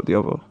course, and then drop the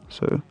other.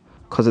 So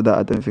because of that,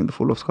 I don't think the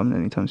Fall Off's coming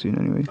anytime soon.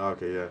 Anyway.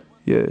 Okay, yeah.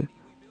 Yeah,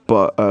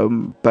 but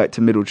back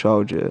to Middle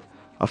Child. Yeah,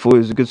 I thought it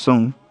was a good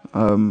song.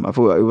 I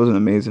thought it wasn't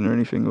amazing or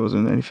anything. It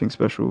wasn't anything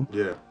special.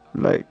 Yeah.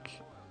 Like,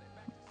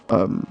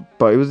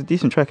 but it was a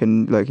decent track,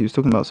 and like he was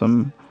talking about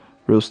some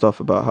real stuff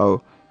about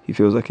how he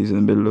feels like he's in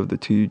the middle of the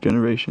two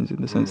generations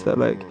in the sense that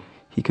like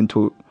he can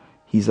talk.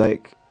 He's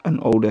like an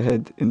older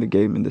head in the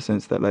game in the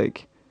sense that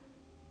like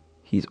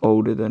he's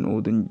older than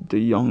all the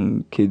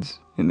young kids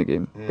in the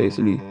game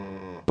basically,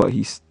 but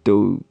he's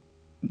still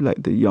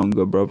like the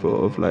younger brother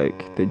of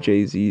like the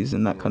Jay-Z's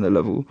and that kind of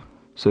level.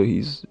 So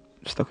he's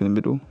stuck in the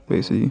middle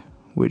basically,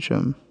 which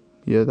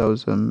yeah, that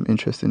was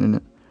interesting in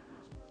it.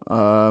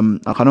 I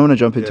kind of want to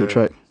jump into a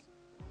track.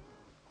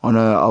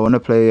 I want to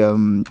play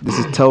this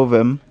is Tell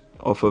Them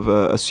off of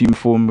Assume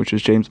Form, which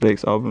is James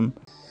Blake's album.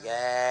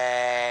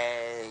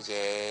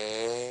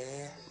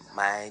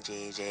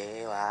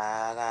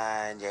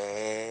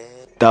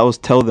 That was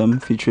Tell Them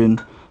featuring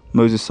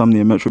Moses Sumney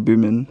and Metro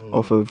Boomin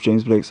off of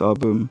James Blake's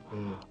album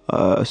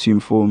Assume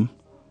Form.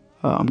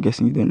 I'm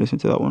guessing you didn't listen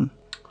to that one.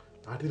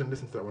 I didn't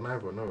listen to that one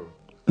either, no.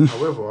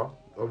 However,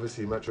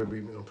 obviously Metro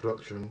Boomin on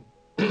production,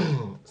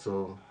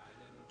 so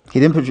he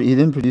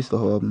didn't produce the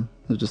whole album.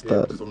 It was just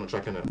that. Just on the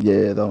track, innit?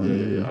 Yeah, that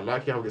one. Yeah. I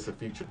like how it gets a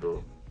feature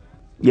though.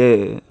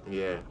 Yeah.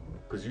 Yeah,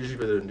 because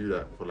usually they don't do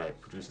that for like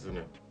producers,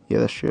 innit? Yeah,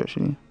 that's true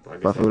actually. But I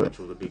But I guess feel like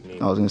Metro's a big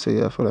name. I was gonna say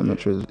yeah. I feel like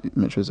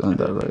Metro's earned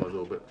that I like the name right. as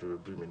well, Metro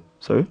Boomin.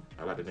 Sorry,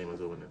 I like the name as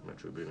well, innit?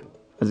 Metro Boomin.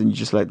 as in you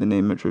just like the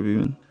name Metro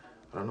Boomin.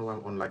 I don't know why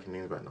I'm on liking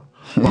names right now.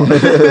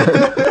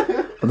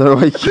 I don't know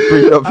why you keep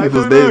bringing up I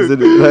people's don't know. names,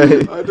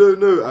 innit? Like, I don't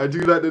know. I do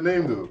like the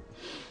name though.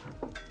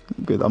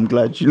 good. I'm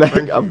glad you like.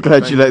 Thank you, I'm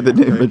glad you like thank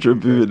the you, name thank Metro you,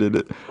 Boomin, thank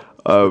innit?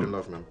 Good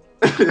enough, man.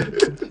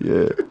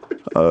 Yeah.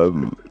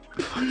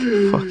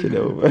 Fucking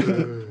hell,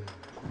 man.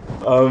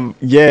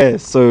 Yeah.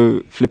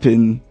 So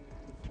flipping.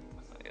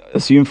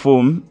 Assume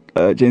Form,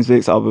 James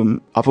Blake's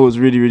album. I thought it was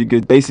really, really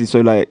good. Basically,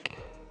 so like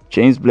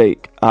James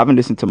Blake. I haven't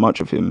listened to much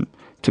of him.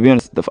 To be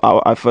honest,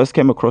 I first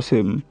came across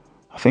him,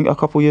 I think a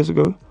couple years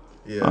ago.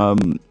 Yeah.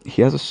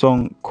 He has a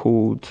song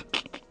called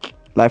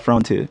Life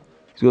Round Here.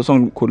 He's got a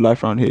song called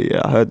Life Round Here.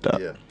 Yeah, I heard that.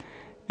 Yeah.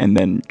 And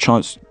then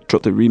Chance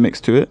dropped a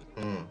remix to it.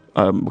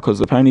 Because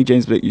apparently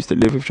James Blake used to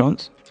live with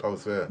Chance. Oh,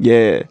 fair.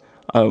 Yeah.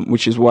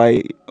 Which is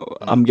why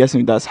I'm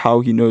guessing that's how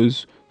he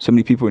knows so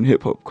many people in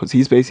hip hop. Because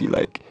he's basically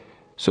like,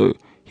 so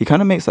he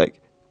kind of makes like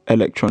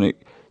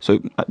electronic. So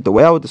the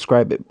way I would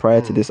describe it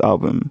prior to this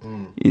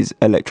album is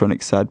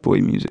electronic sad boy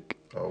music.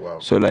 Oh wow.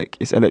 So like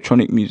it's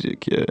electronic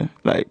music, yeah.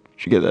 Like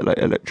you get that like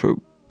electro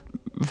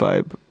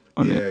vibe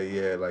on it.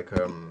 Yeah, like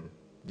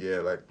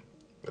like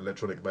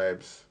electronic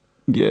vibes,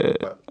 Yeah.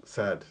 but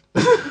sad. I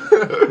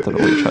don't know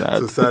what you're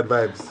trying to So add. sad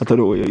vibes. I don't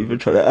know what you're even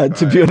trying to add,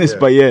 to be Alright, honest. yeah,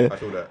 But yeah, I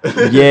feel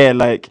that. yeah,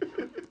 like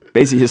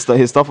basically his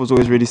stuff was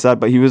always really sad.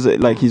 But he was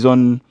like he's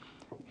on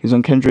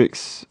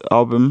Kendrick's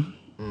album.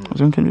 Was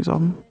he on Kendrick's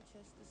album?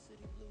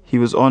 He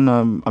was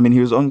on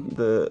he was on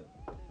the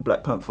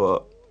Black Panther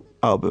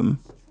album,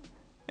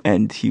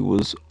 and he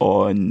was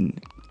on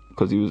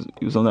because he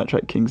was on that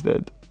track King's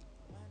Dead,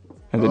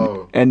 and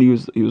then and he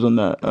was on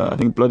that I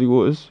think Bloody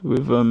Waters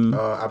with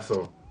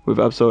Absol. with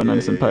Absol and Yeah,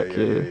 Anderson yeah,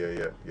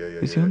 Paak. yeah.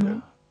 Is he on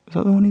that? Is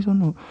that the one he's on?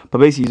 No. But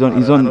basically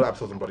he's I on. know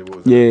Absol's on Body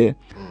Waters. Yeah.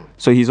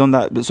 So he's on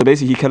that. So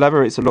basically, he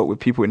collaborates a lot with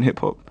people in hip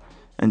hop,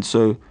 and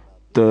so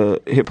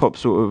the hip hop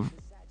sort of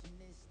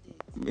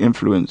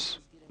influence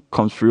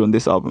comes through on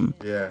this album.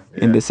 Yeah.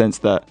 In the sense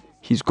that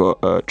he's got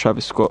a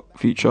Travis Scott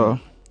feature.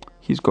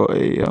 He's got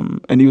a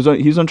and he was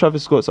on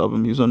Travis Scott's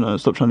album. He was on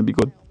Stop Trying to Be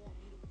God.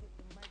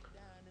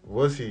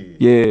 Was he?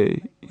 Yeah,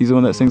 he's the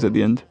one that sings at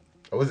the end.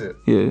 Oh, was it?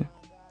 Yeah.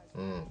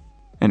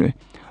 Anyway,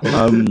 I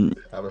haven't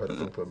heard the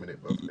song for a minute,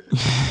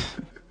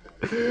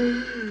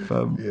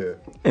 but yeah.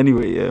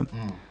 Anyway, yeah.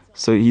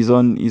 So he's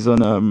on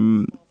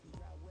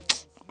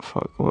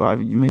fuck.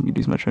 Well, you made me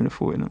lose my train of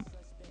thought.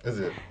 Is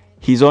it?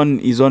 He's on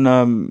he's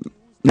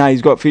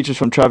got features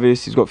from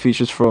Travis. He's got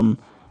features from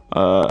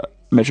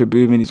Metro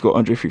Boomin. He's got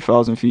Andre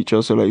 3000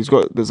 features. So like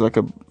there's like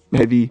a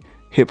heavy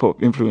hip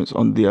hop influence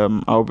on the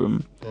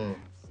album,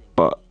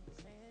 but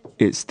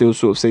it still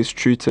sort of stays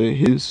true to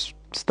his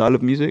style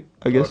of music,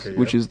 I guess, Okay, yeah.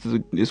 which is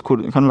it's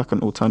called kind of like an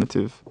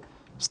alternative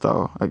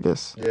style, I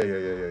guess.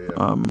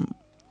 Yeah.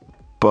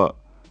 But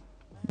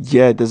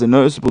yeah, there's a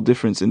noticeable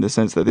difference in the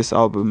sense that this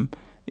album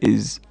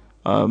is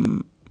a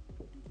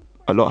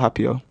lot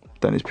happier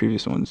than his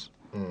previous ones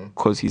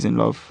because he's in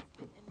love,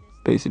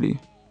 basically.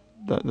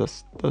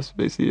 That's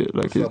basically it.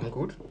 Like What's the album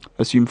called?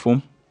 Assume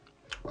Form.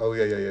 Oh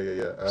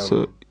yeah.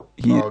 So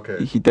he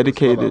It's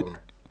dedicated a love it. album.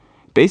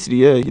 Basically,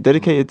 yeah, he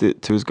dedicated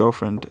it to his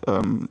girlfriend,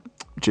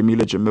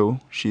 Jamila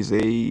Jamil. She's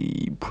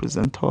a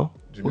presenter or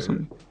Jamila.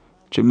 something.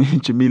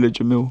 Jamila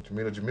Jamil.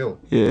 Jamil.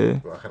 Yeah.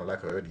 Well, I kind of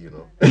like her already, you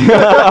know.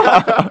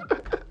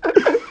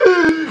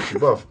 She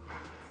buff.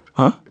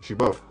 Huh? She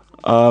buff.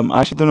 I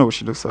actually don't know what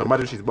she looks like.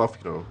 Imagine she's buff,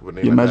 you know. With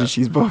a name You like imagine that.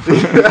 she's buff.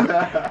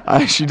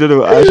 I actually don't know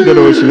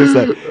what she looks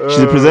like. She's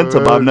a presenter,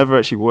 but I've never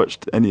actually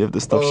watched any of the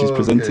stuff she's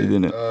presented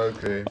in it.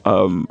 Okay.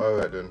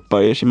 Alright then.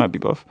 But yeah, she might be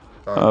buff.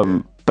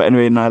 Okay. But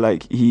anyway, now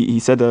like he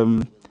said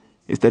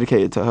it's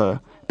dedicated to her.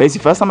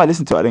 Basically, first time I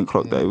listened to it, I didn't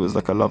clock that it was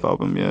like a love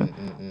album. Yeah.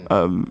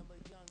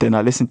 Then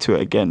I listened to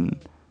it again,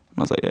 and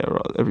I was like, yeah,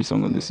 right, every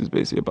song on this is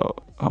basically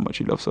about how much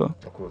he loves her.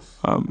 Of course.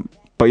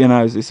 But you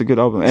know, it's a good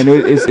album, and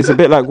it's a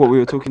bit like what we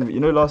were talking about.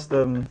 You know, last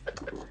Yeah,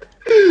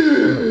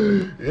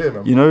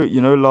 man. you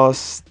know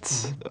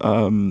last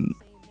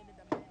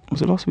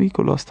was it last week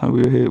or last time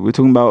we were here? We were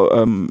talking about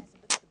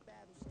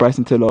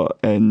Bryson Tiller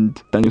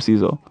and Daniel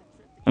Caesar,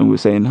 and we were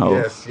saying how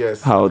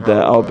Yes. how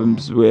their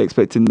albums we're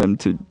expecting them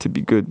to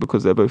be good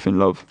because they're both in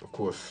love. Of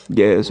course.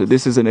 Yeah, so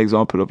this is an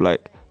example of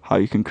like how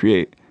you can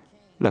create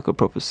like a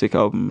proper sick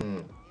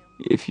album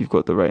if you've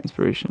got the right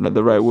inspiration, like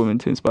the right woman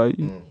to inspire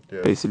you,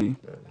 Yeah. basically.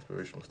 Yeah,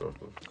 inspirational stuff.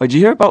 Bro. Oh, did you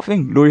hear about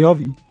thing, Lori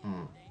Harvey?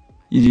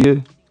 Did you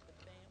hear?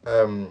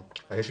 I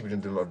hear she's been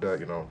doing a lot of dirt,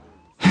 you know.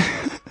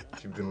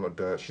 She's been doing a lot of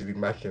dirt. She's been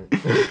macking.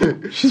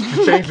 She's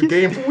changed the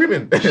game for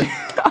women.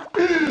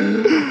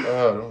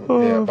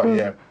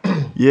 Yeah.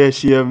 Yeah,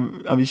 she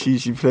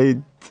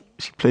played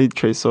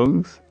Trey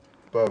Songz.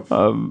 But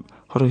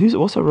Hold on,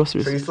 what's her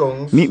roster? Trey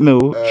Songz. Meat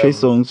Mill, Trey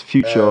Songz,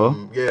 Future,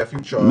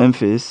 Future.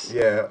 Memphis,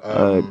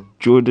 Yeah.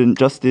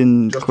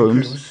 Justin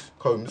Combs.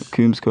 Combs.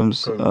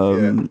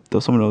 Yeah.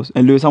 There's someone else,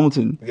 and Lewis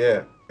Hamilton.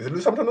 Yeah. Is it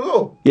Lewis Hamilton as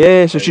well?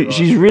 Yeah, so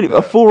she's really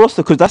a full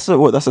roster because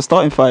that's a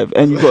starting five,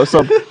 and you've got a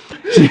sub.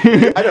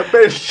 And a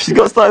bench. She's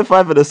got starting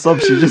 5 at the sub.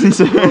 She just needs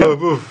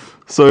to.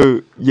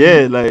 So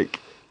yeah, like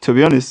to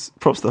be honest,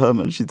 props to her,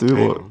 man. She's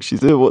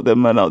doing what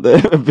them man out there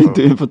have been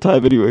doing for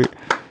time anyway.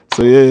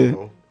 So yeah,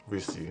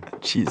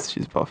 she's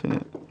buffing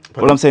it.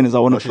 What I'm saying is I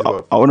want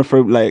to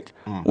throw like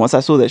once I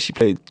saw that she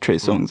played Trey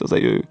Songz, I was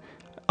like, yo,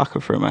 I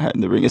could throw my hat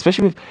in the ring,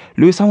 especially with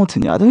Lewis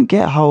Hamilton. Yeah, I don't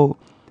get how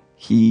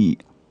I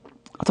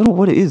don't know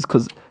what it is,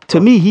 because to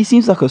me he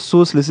seems like a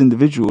sourceless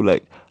individual.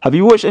 Like, have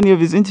you watched any of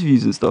his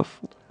interviews and stuff?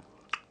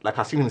 Like,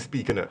 I've seen him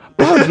speak, innit?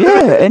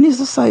 Yeah, and he's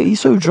just like,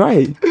 he's so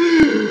dry.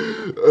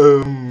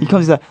 He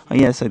comes, he's like, oh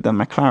yeah, it's like the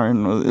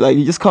McLaren. Like,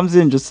 he just comes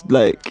in just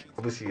like...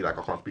 Obviously, like,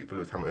 I can't speak for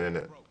Lewis Hamilton,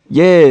 innit?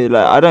 Yeah,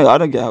 like, I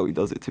don't get how he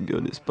does it, to be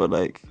honest. But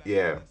like...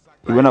 Yeah.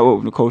 He went out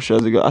with Nicole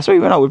Scherzinger. I swear he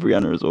went out with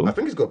Rihanna as well. I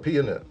think he's got P,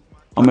 innit?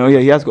 I mean, oh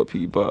yeah, he has got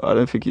P, but I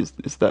don't think it's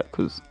that,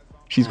 because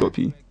she's got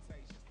P.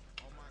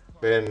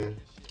 Then...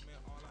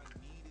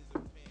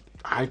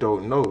 I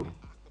don't know.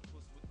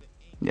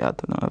 Yeah, I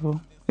don't know ever.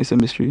 It's a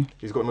mystery.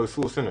 He's got no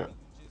sauce, innit?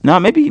 Nah,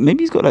 maybe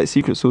he's got like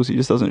secret sauce. He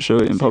just doesn't show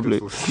it in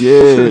public. Sauce.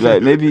 Yeah,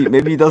 like maybe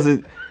he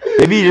doesn't.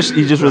 Maybe he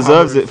just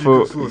reserves it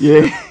for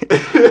yeah.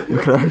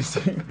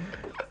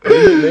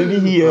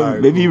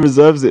 maybe he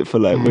reserves it for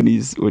like when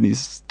he's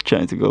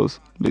chatting to girls,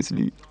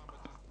 basically.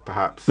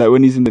 Perhaps. Like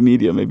when he's in the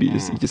media, maybe he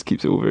just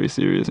keeps it all very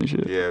serious and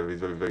shit. Yeah,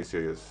 he's very, very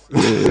serious.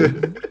 Yeah.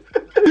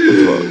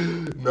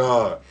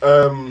 Nah.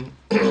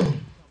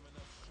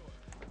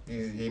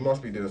 He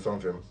must be doing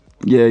something.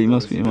 Yeah, he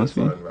must be.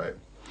 Right,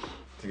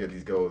 to get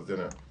these girls,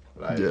 innit?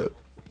 Like, Yeah.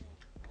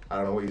 I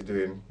don't know what he's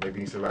doing. Maybe he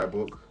needs to write a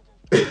book.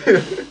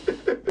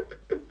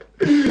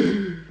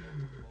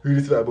 Who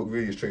needs to write a book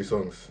really is Trey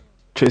Songz.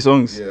 Trey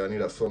Songz. Yeah, I need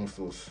that song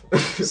sauce.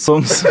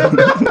 Songs.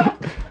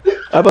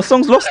 But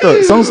Songs lost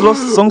though. Songs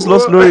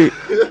lost Lori.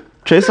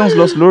 Trey Songz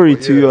lost Lori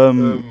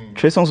to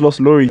Trey Songz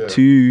lost Lori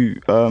to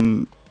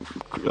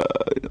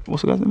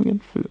what's the guy's name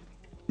again?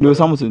 Lewis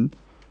Hamilton.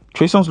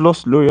 Trey Songz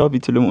lost Lori Harvey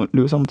to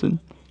Lewis Hamilton.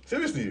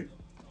 Seriously?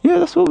 Yeah,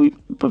 that's what we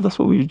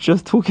were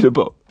just talking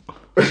about.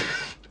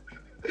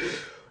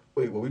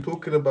 Wait, were we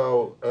talking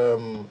about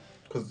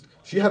because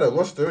she had a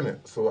roster in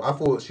it, so I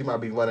thought she might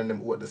be running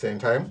them all at the same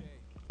time.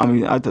 I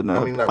mean, I don't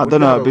know. I mean, like, I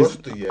don't know her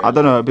business. Roster, I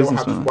don't know her you don't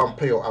business. have just one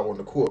player out on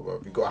the court, bro.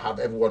 You gotta have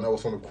everyone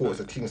else on the court. It's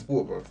a team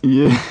sport, bro.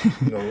 Yeah.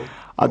 You know.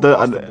 I don't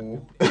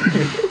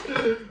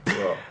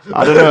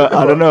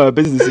know her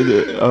business in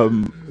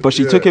it. But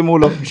she took him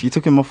all off. She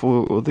took him off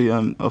all the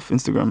off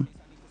Instagram.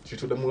 She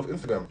took them all off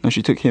Instagram. And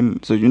she took him.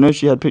 So you know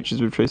she had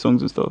pictures with Trey Songz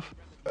and stuff.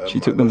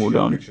 She took them all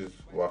down.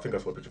 Well, I think I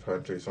saw a picture of her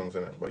and Trey Songz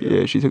in it. But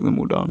yeah, she took them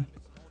all down.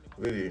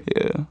 Really?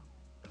 Yeah.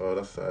 Oh,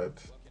 that's sad.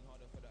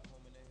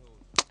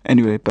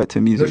 Anyway, back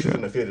to music. You know she was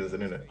in the feelings,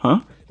 innit?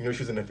 Huh? You know she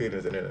was in the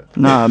feelings, innit?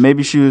 Nah,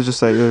 maybe she was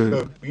just like, yo.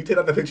 No, you take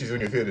out the pictures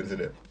in your feelings,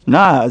 innit?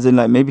 Nah, as in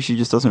like maybe she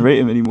just doesn't rate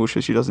him anymore, so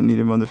she doesn't need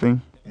him on the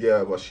thing.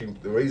 Yeah, but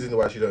the reason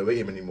why she don't rate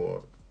him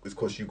anymore is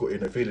because she got in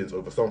her feelings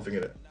over something,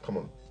 innit? Come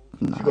on.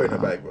 Nah. She got in her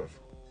bag, bro.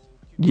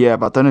 Yeah,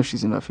 but I don't know if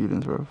she's in her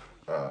feelings, bro.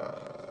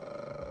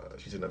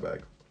 She's in her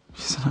bag.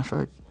 She's in her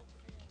bag.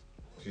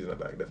 She's in her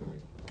bag,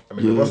 definitely. I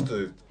mean, the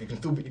roster, you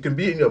can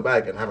be in your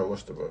bag and have a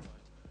roster, bro.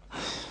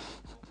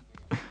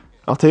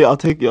 I'll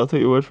take your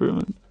word for it,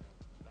 man.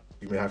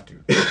 You may have to.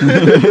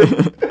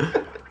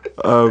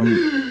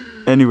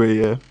 Anyway,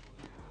 yeah.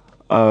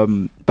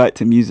 Back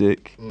to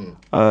music.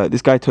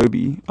 This guy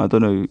Toby, I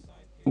don't know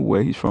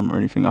where he's from or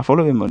anything. I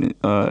follow him on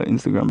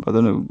Instagram, but I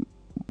don't know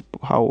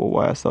how or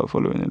why I started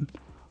following him.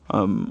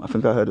 I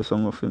think I heard a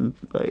song of him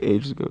like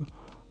ages ago.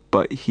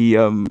 But he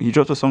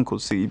dropped a song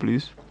called City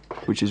Blues,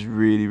 which is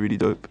really, really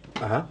dope.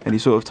 And he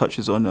sort of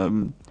touches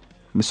on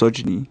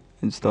misogyny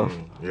and stuff.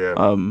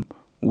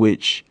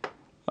 Which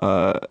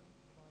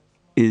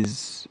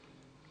is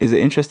an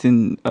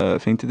interesting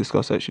thing to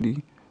discuss,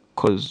 actually,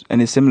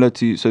 and it's similar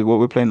to, so what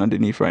we're playing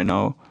underneath right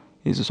now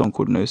is a song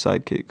called No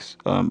Sidekicks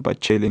by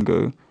Che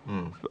Lingo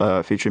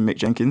featuring Mick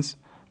Jenkins,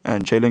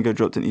 and Che Lingo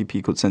dropped an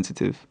EP called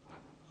Sensitive,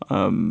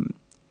 and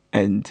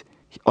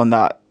on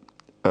that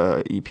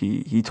EP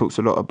he talks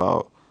a lot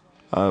about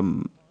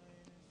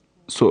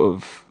sort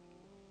of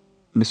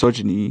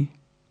misogyny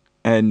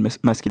and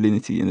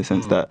masculinity, in the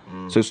sense that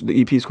so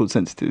the EP is called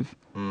Sensitive,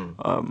 and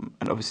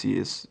obviously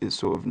it's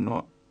sort of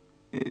not,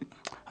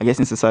 I guess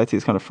in society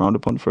it's kind of frowned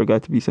upon for a guy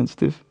to be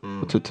sensitive,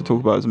 or to talk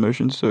about his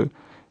emotions. So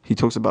he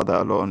talks about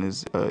that a lot on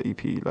his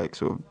EP, like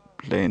sort of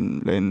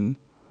laying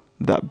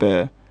that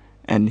bare.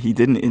 And he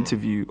did an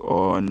interview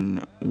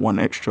on One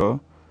Extra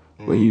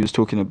where he was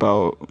talking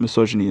about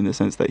misogyny, in the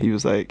sense that he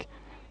was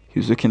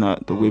looking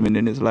at the women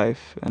in his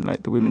life and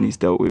like the women he's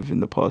dealt with in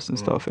the past and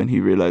stuff, and he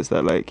realized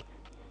that like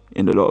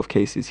in a lot of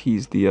cases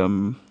he's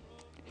been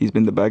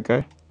the bad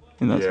guy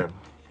in that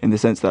in the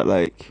sense that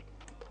like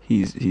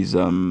he's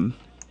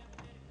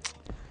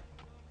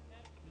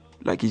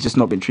like he's just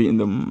not been treating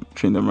them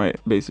right,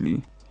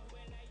 basically.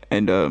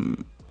 And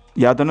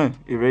I don't know,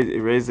 it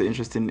raised the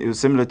interesting, it was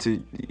similar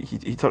to,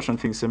 he touched on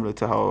things similar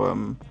to how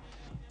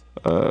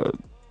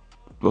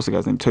what's the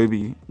guy's name,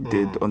 Toby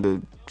did on the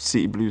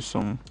City Blues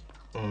song,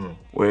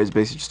 where it's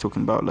basically just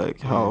talking about like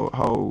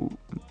how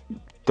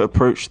the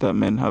approach that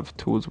men have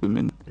towards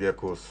women Yeah, of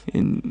course.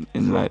 in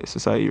like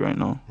society right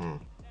now.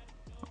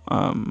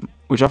 Hmm.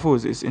 Which I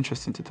thought is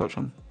interesting to touch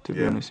on, to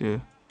be Yeah. honest. Yeah.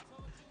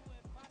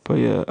 But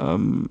yeah,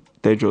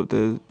 they dropped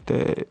their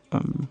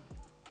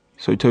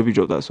so Toby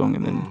dropped that song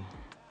and then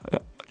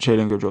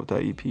Chalengo dropped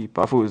that EP.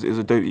 But I thought it was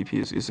a dope EP.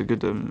 It's a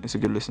good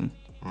listen.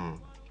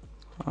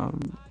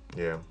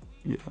 Yeah,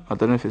 Yeah, I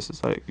don't know if it's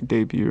just like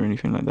debut or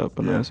anything like that,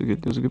 but no, Yeah.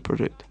 it was a good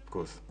project. of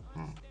course.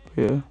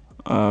 Yeah.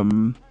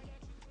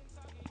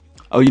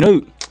 Oh,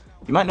 you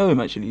might know him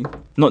actually.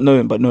 Not know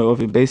him, but know of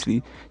him. Basically,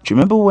 do you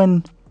remember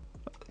when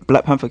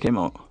Black Panther came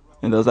out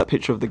and there was that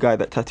picture of the guy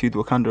that tattooed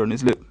Wakanda on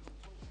his lip?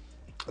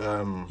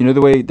 You know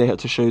the way they had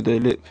to show their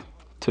lip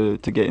to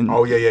get in.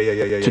 Oh yeah.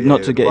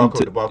 Not to The get barcode,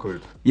 into. the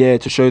barcode. Yeah,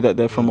 to show that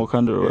they're from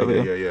Wakanda or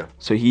whatever. Yeah.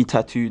 So he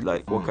tattooed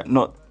like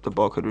not the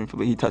barcode or anything,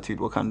 but he tattooed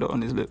Wakanda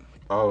on his lip.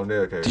 Oh, yeah,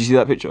 okay. Did you see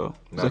that picture?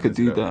 It's No, like I a didn't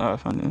see dude that. that I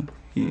found.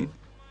 Yeah,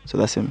 so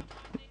that's him.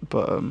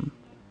 But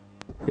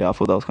yeah, I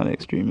thought that was kind of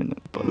extreme, innit?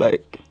 But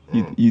like,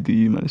 you do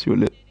you, man. It's your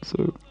lip.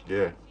 So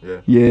Yeah.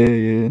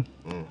 yeah.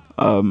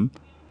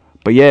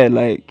 But yeah,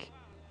 like,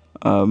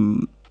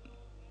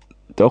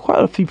 there are quite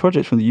a few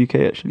projects from the UK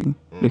actually.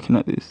 Looking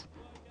at this,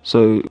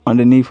 so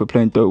underneath we're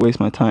playing "Don't Waste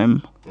My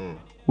Time,"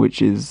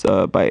 which is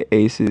by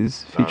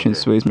Aces featuring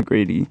okay. Swayze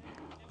McGrady.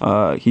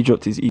 He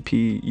dropped his EP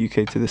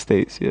UK to the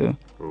States. Yeah.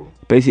 Cool.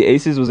 Basically,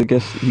 Aces was a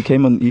guest. He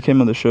came on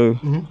the show,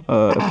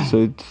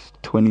 episode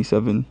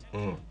 27.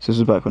 So this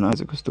was back when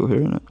Isaac was still here,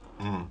 innit?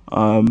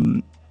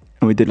 And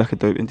we did like a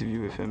dope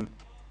interview with him,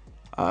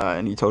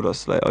 and he told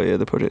us like, oh yeah,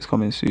 the project's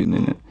coming soon,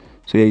 innit?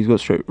 So yeah, he's got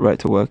straight right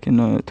to work in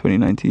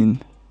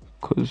 2019,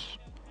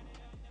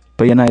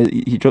 but yeah, now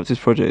he dropped his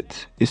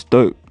project. It's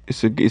dope.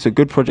 It's a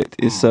good project.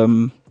 It's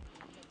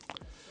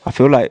I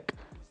feel like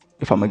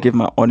if I'm gonna give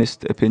my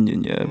honest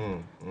opinion, yeah.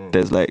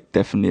 There's like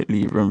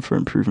definitely room for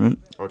improvement,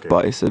 Okay.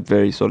 but it's a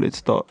very solid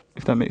start,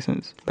 if that makes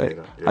sense. Like,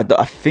 Yeah.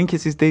 I think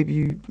it's his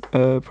debut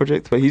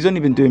project, but he's only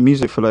been doing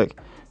music for like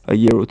a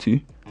year or two.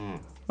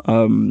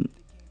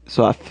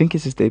 So I think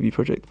it's his debut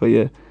project, but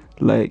yeah,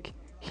 like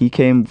he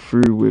came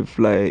through with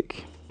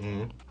like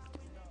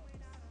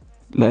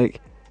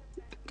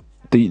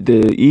the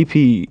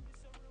EP.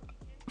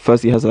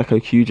 Firstly, has like a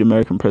huge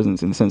American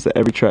presence in the sense that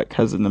every track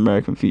has an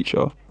American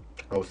feature.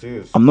 Oh,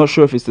 serious. I'm not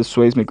sure if it's the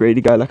Swayze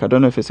McGrady guy. Like, I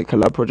don't know if it's a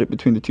collab project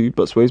between the two,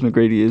 but Swayze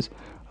McGrady is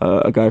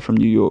a guy from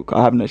New York.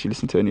 I haven't actually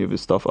listened to any of his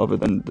stuff other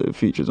than the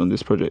features on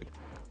this project.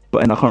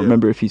 And I can't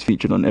remember if he's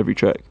featured on every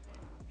track,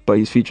 but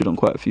he's featured on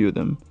quite a few of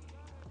them.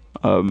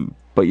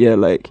 But yeah,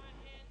 like,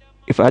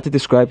 if I had to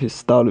describe his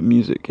style of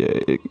music,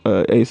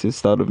 Ace's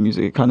style of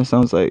music, it kind of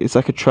sounds like, it's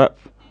like a trap.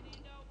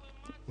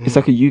 It's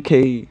like a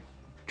UK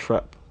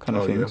trap kind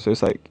of thing. Yeah. So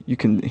it's like, you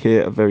can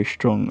hear a very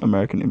strong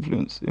American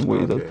influence in what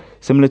he does. Okay.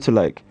 Similar to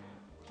like,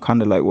 kind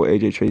of like what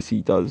AJ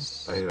Tracy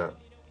does I hear that.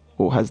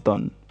 or has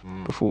done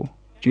before.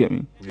 Do you get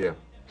me? Yeah.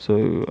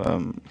 So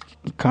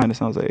it kind of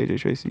sounds like AJ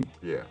Tracy.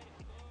 Yeah.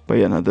 But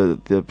yeah, no,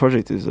 the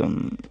project is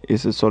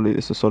a solid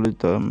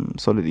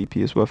EP.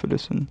 It's worth a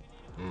listen.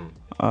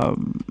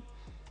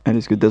 And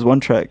it's good. There's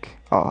one track,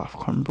 I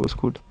can't remember what it's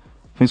called.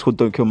 I think it's called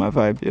 "Don't Kill My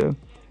Vibe." Yeah,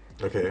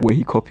 Okay. where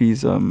he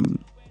copies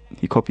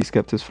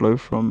Skepta's flow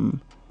from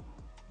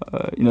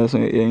that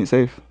song "It Ain't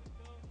Safe."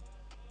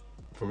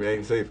 From It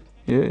Ain't Safe.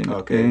 Yeah,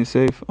 Okay. It Ain't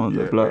Safe on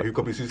the Yeah. black. Who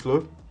copies whose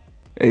flow?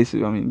 Ace, I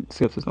mean,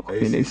 Skepta's not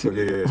copying Ace. Ace,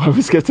 yeah. Why would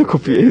Skepta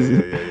copy Ace?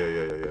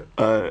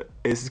 Yeah.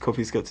 Ace's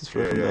copy Skepta's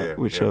flow from Yeah, that, yeah,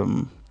 which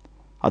yeah.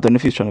 I don't know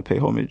if he's trying to pay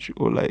homage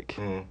or like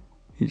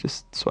he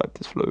just swiped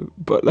his flow,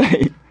 but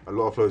like A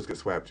lot of flows get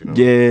swiped, you know.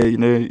 yeah, you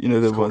know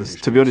the It's ones.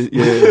 cold To be honest,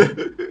 yeah,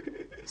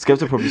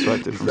 Skepta probably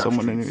swiped it from It's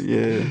someone absolute-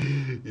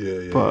 anyway. Yeah,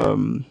 Yeah. but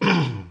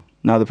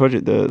now the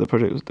project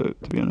was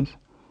dope, to be honest.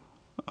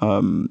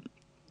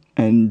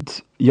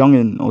 And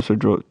Youngin also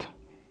dropped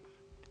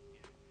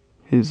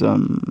his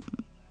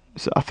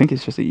so I think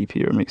it's just an EP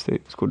or a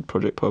mixtape. It's called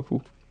Project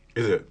Purple.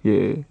 Is it?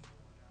 Yeah. Do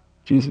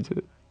you listen to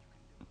it?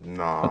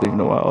 Nah. I don't even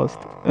know why I asked.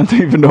 I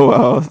don't even know why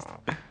I asked.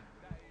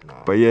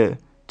 But yeah,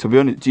 to be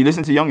honest, do you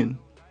listen to Youngin?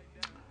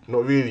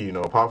 Not really, you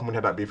know. Apart from when he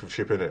had that beef with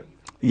Chip in it.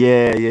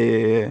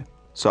 Yeah.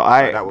 So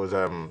That was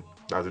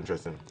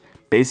interesting.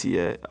 basically,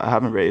 yeah, I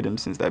haven't rated him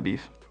since that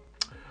beef.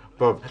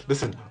 But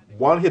listen,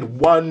 he had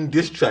one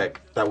diss track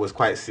that was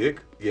quite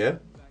sick, yeah.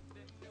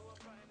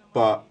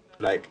 But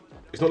like,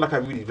 it's not like I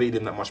really rated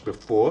him that much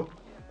before.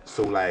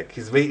 So like,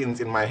 his ratings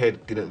in my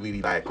head didn't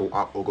really like go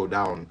up or go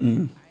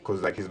down.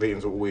 Because like his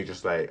ratings were always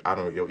just like, I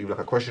don't know, either like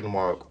a question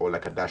mark or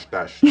like a dash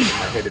in my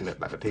head, in it,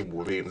 like a table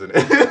with ratings in it.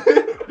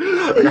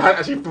 Like, I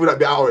actually feel that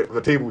bit out of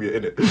the table you're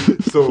in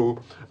it. So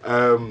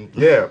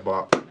yeah,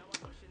 but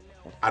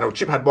I know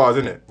Chip had bars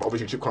in it, but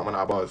obviously Chip can't run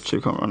out of bars.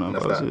 Chip can't run out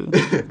of That's bars.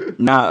 that. Yeah.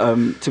 Nah,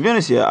 to be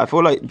honest, yeah, I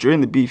feel like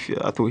during the beef, yeah,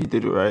 I thought he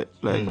did it right.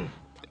 Like,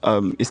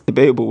 it's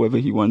debatable whether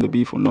he won the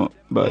beef or not,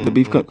 but the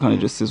beef kind of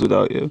just sizzled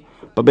out, yeah.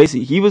 But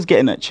basically, he was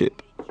getting at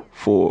Chip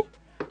for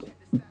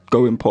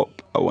going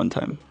pop at one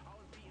time.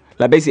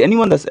 Like, basically,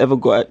 anyone that's ever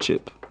got at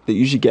Chip, they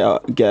usually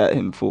get at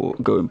him for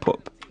going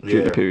pop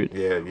during the period.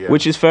 Yeah.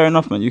 Which is fair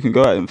enough, man. You can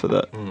go at him for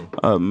that.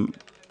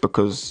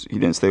 because he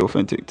didn't stay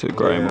authentic to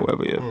grime or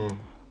whatever. Yeah. Mm.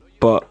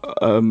 But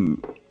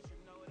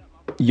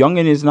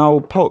Youngin is now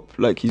pop.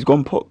 Like he's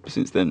gone pop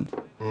since then.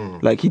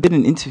 Like he did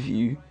an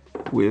interview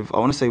with, I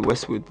want to say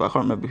Westwood, but I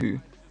can't remember who.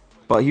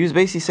 But he was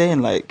basically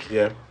saying like,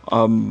 Yeah.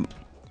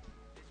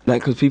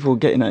 like because people were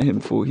getting at him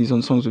for he's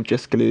on songs with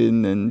Jessica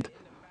Lynn and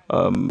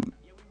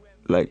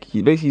like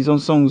he's on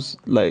songs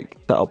like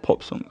that are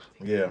pop songs.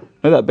 Yeah.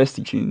 Know that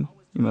Bestie tune?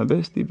 You my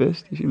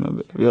bestie, she my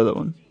bestie. The other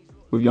one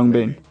with Young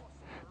Bane.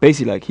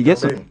 Basically, like he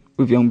gets Bane? on,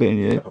 with Young Bane,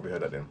 yeah. I probably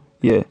heard that then.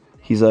 Yeah,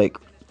 he's like,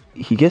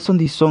 he gets on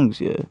these songs,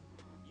 yeah,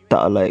 that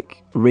are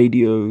like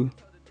radio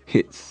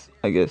hits,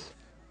 I guess.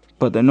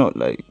 But they're not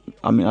like,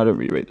 I mean, I don't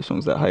really rate the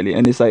songs that highly.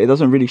 And it's like, it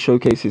doesn't really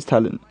showcase his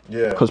talent.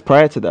 Yeah. Because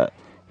prior to that,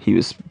 he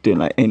was doing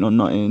like Ain't on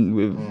Nothing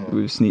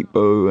with Sneak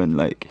Bo, and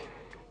like,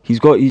 he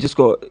just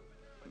got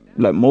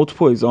like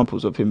multiple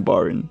examples of him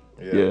barring.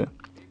 Yeah.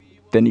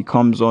 Then he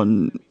comes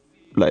on,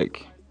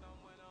 like,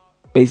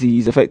 basically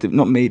he's effective,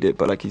 not made it,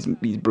 but like he's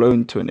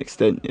blown to an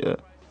extent, yeah.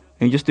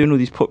 And he's just doing all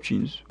these pop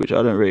tunes, which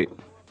I don't rate,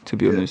 to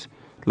be honest.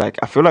 Like,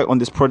 I feel like on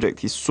this project,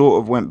 he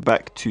sort of went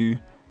back to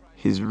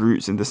his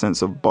roots in the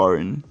sense of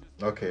barring.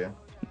 Okay.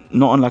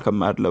 Not on like a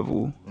mad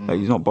level. Like,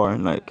 he's not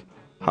barring like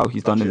how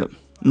he's done in the...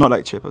 Not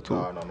like Chip at all.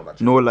 No, not like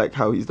Chip. Nor like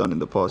how he's done in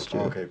the past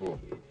year. Okay, cool.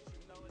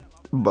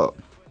 But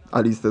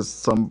at least there's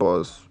some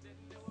bars,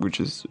 which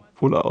is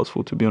all I asked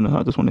for, to be honest.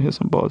 I just want to hear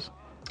some bars.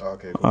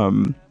 Okay,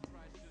 cool.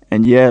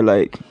 And yeah,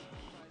 like,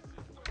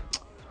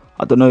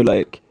 I don't know,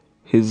 like,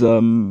 his, I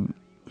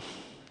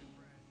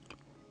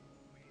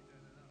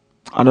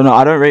don't know,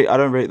 I don't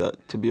rate that,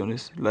 to be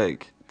honest.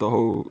 Like, the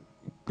whole,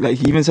 like,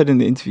 he even said in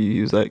the interview,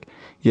 he was like,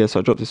 yeah, so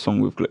I dropped this song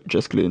with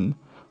Jess Glynn.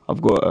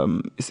 I've got,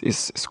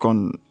 it's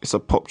a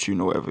pop tune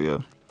or whatever, yeah.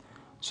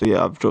 So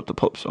yeah, I've dropped a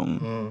pop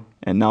song,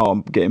 and now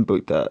I'm getting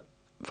booked at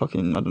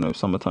fucking, I don't know,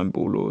 Summertime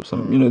Ball or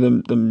some, you know,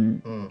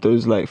 them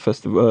those like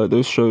festival,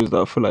 those shows that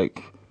are for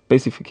like,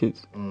 basically for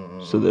kids.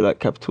 So they're like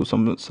Capital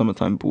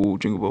Summertime Ball,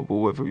 Jingle Ball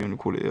Ball, whatever you want to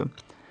call it, yeah.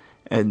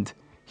 And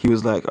he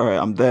was like, all right,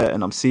 I'm there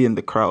and I'm seeing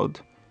the crowd,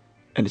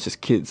 and it's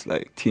just kids,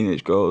 like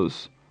teenage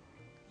girls,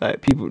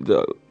 like people,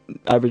 the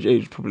average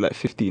age probably like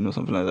 15 or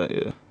something like that,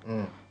 yeah.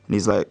 And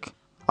he's like,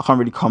 I can't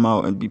really come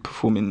out and be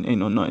performing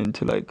Ain't on Nothing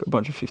to like a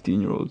bunch of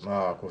 15-year-olds.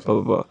 Of course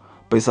Blah, blah, blah.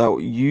 But it's like,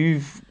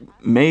 you've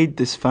made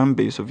this fan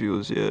base of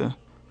yours, yeah,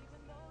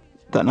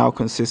 that now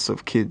consists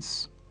of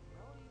kids.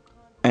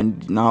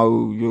 And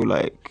now you're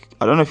like,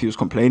 I don't know if he was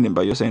complaining,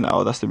 but you're saying,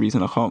 oh, that's the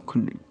reason I can't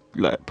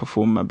like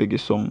perform my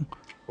biggest song.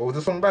 What was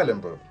the song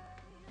violent, bro?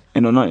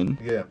 Ain't on Nothing.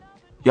 Yeah.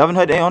 You haven't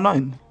heard Ain't on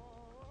Nothing?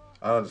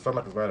 I don't know, it sounds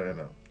like it's violent,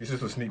 innit? You should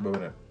just Sneak Bow,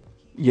 innit?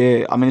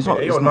 Yeah, I mean, it's not.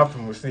 Ain't It's on not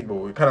Nothing with Sneak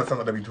Bow. It kind of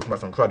sounds like we talking about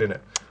some crud, innit?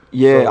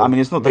 yeah, So I mean,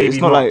 it's not. maybe It's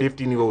not like.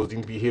 15-year-olds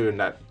need to be hearing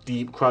that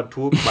deep crud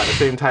talk, but at the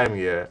same time,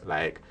 yeah,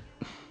 like,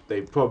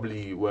 they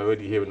probably were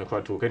already hearing the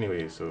crud talk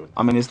anyway, so.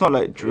 I mean, it's not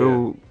like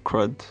drill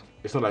crud.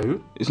 It's not like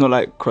who? It's not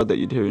like crud that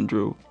you'd hear in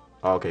drill,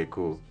 Oh, okay,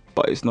 cool.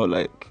 but it's not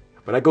like.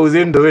 But that goes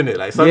in though, innit?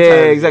 Like, sometimes.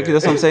 Yeah, exactly.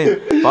 That's what I'm saying.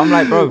 But I'm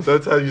like, bro.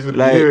 Sometimes you should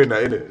like, be hearing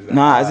that, innit? Like,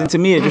 Nah, as in to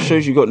me, it just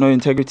shows you got no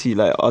integrity,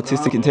 like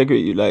artistic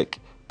integrity. Like,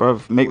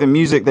 bruv, make the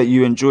music that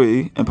you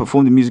enjoy and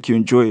perform the music you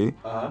enjoy.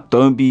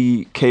 Don't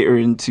be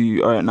catering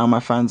to, all right, now my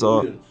fans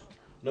are.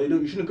 No, you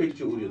don't. You shouldn't cater to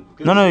your audience.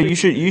 No, you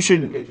should.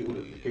 shouldn't cater to your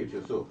audience. You should cater to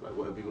yourself. Like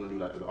whatever you're gonna do,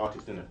 like as an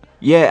artist, innit?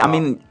 Yeah, I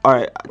mean, all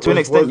right, to an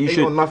extent, you Ain't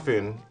should. on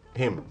Nothing,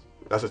 him.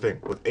 That's the thing.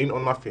 Was Ain't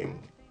on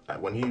Nothing,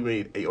 like when he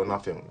made Ain't on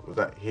Nothing, was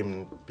that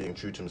him being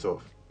true to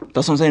himself?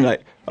 That's what I'm saying.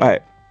 Like, all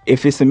right,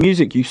 if it's the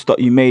music you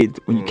made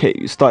when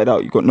you started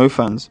out, you got no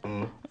fans,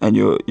 and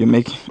you're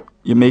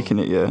making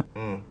it, yeah.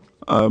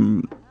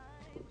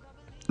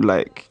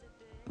 Like,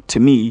 to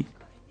me,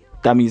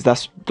 that means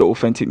that's the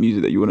authentic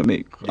music that you want to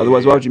make.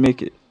 Otherwise, why would you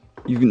make it?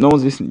 No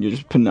one's listening. You're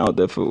just putting it out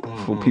there for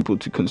people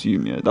to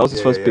consume. Yeah, that was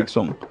his first big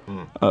song.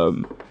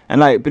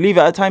 And like, believe it,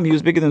 at the time he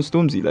was bigger than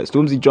Stormzy. Like,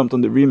 Stormzy jumped on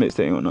the remix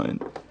thing or nothing.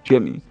 Do you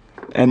get me?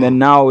 And then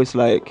now it's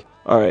like,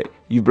 all right,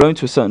 you've blown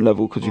to a certain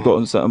level because you got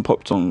on certain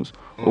pop songs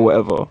or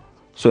whatever.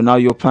 So now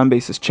your fan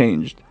base has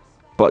changed.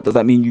 But does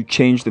that mean you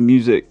change the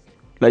music?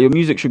 Like, your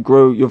music should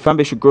grow. Your fan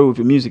base should grow with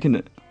your music,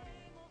 innit?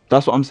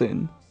 That's what I'm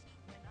saying.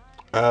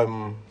 I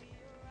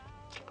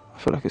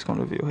feel like it's gone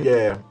over your head.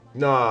 Yeah.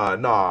 Nah.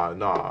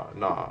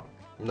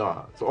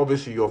 So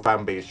obviously your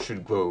fan base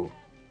should grow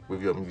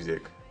with your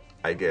music,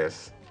 I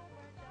guess.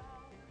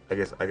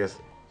 It's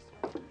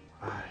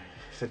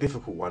a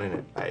difficult one, isn't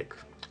it? Like,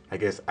 I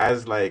guess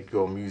as like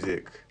your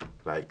music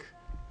like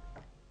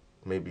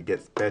maybe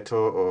gets better,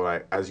 or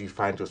like as you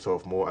find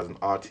yourself more as an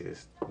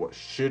artist, what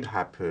should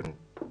happen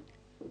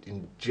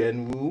in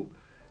general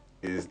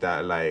is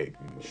that like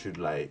you should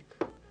like,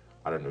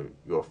 I don't know,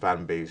 your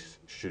fan base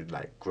should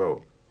like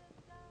grow.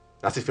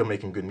 That's if you're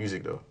making good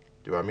music though.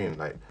 Do you know what I mean?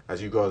 Like,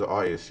 as you grow as an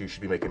artist, you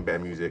should be making better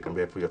music, and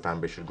therefore your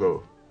fan base should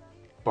grow.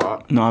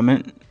 But No, I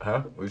meant.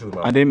 huh? What are you talking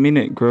about? I didn't mean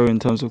it grow in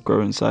terms of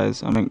grow in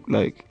size. I meant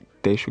like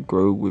they should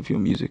grow with your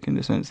music in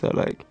the sense that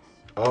like.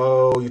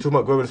 Oh, you're talking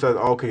about growing size.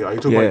 Oh, okay, are you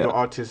talking about your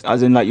artist?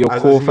 As in like your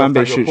as core in, fan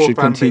like, base your core should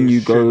fan continue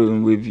base should-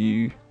 growing with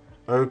you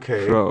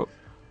Okay. throughout.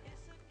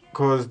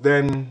 Cause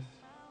then,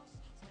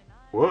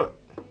 what?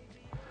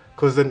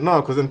 Cause then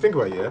think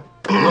about it, yeah.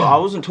 No, I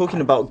wasn't talking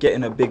about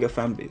getting a bigger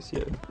fan base,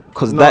 yeah.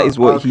 Because No, that is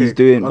what he's okay.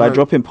 doing Oh, by no.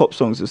 dropping pop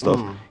songs and stuff.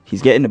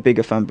 He's getting a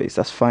bigger fan base.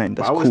 That's fine.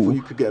 That's I always thought cool.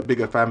 you could get a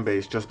bigger fan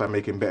base just by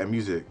making better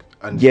music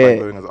and just Yeah, by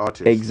growing as an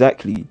artist.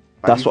 exactly.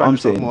 But That's if you what find I'm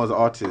yourself saying. more as an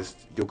artist,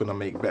 you're gonna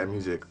make better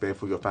music.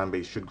 Therefore, your fan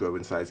base should grow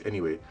in size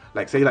anyway.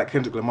 Like say like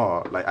Kendrick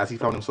Lamar, like as he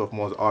found himself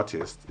more as an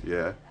artist,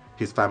 yeah,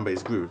 his fan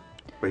base grew,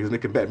 but he was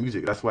making better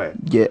music. That's why.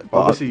 Yeah, But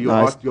obviously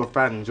no, your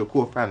fans, your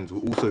core fans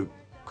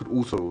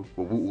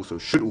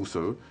should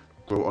also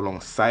grow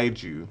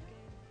alongside you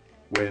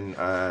when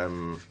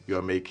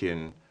you're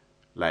making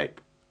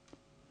like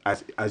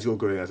as you're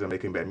growing as you're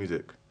making better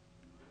music.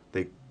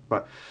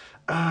 But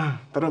that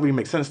don't really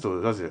make sense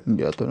though, does it?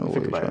 Yeah, I don't know what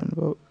Think you're about it. talking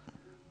about.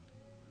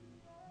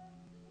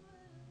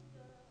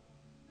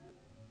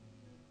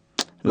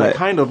 Like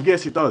kind of,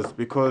 yes it does,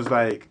 because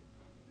like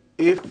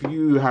if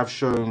you have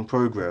shown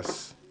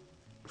progress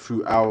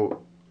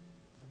throughout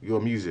your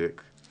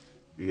music,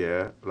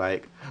 yeah,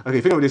 like okay,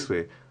 think of it this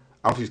way.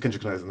 I'll use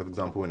Kendrick Lamar as an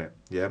example, innit?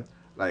 Yeah?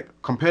 Like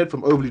compared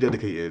from Overly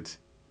Dedicated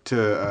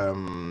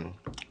to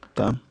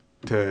Damn.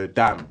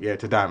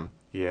 Damn,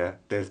 yeah.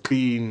 There's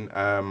been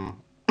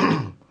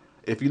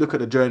if you look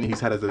at the journey he's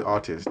had as an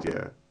artist,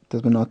 yeah.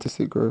 There's been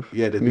artistic growth.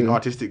 Yeah, there's been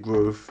artistic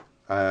growth,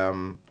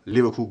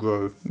 lyrical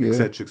growth, Yeah.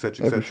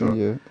 etc. Everything,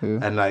 yeah.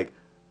 And like,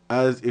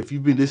 as if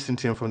you've been listening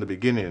to him from the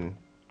beginning,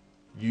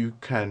 you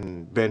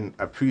can then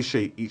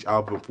appreciate each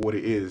album for what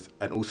it is,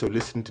 and also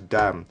listen to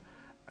Damn,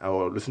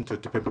 or listen to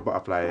Pimp a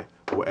Butterfly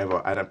or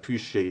whatever, and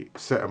appreciate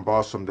certain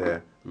bars from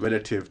there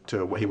relative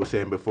to what he was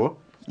saying before.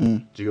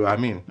 Do you get what I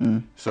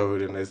mean? So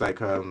then there's like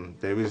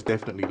there is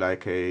definitely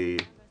like a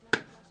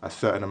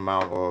certain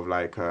amount of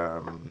like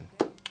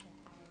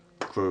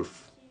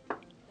growth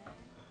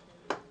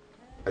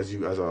as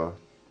a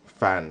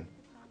fan,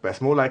 but it's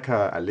more like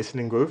a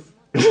listening growth.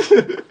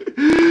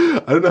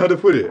 I don't know how to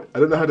put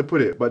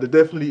it, but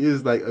there definitely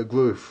is like a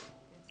growth.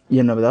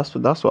 Yeah, no, but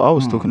that's what I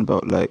was talking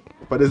about. Like,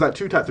 But there's like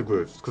two types of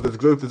growth, because there's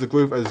a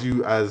growth as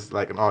you as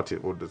like an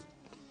artist, or there's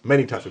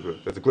many types of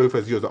growth. There's a growth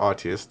as you as an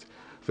artist.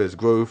 There's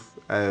growth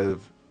as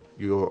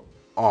your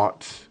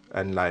art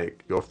and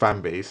like your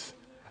fan base,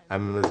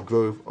 and then there's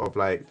growth of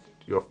like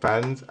your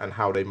fans and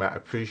how they might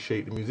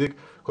appreciate the music.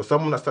 Because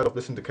someone that started off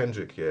listening to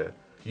Kendrick, yeah,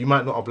 you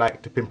might not have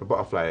liked To Pimp a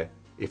Butterfly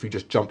if you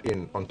just jumped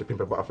in onto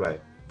Pimp a Butterfly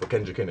for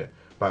Kendrick in it,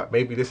 but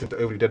maybe listen to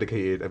Overly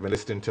Dedicated and then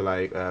listening to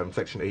like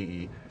Section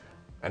 80.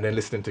 And then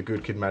listening to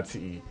Good Kid, Mad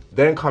City,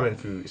 then coming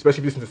through, especially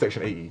if you listen to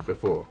Section 80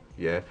 before,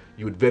 yeah,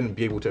 you would then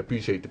be able to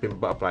appreciate The Pimp a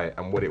Butterfly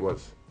and what it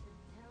was.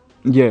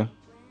 yeah,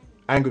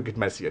 And Good Kid,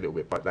 Mad City a little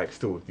bit, but like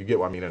still, you get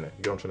what I mean, innit?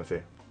 You get what I'm trying to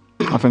say?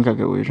 I think I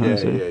get what you're trying to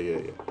say.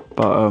 Yeah.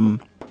 But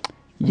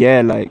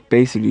yeah, like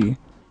basically,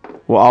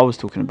 what I was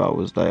talking about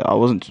was like I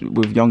wasn't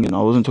with Youngin.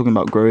 I wasn't talking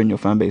about growing your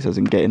fan base as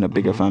in getting a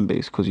bigger fan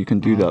base, because you can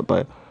do that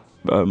by.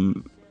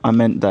 I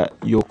meant that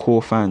your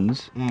core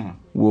fans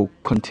will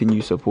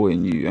continue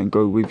supporting you and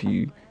go with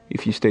you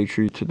if you stay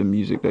true to the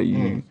music that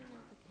you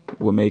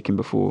were making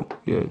before.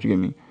 Yeah, do you get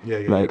me? Yeah.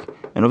 Like,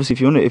 and obviously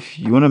if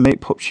you wanna make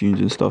pop tunes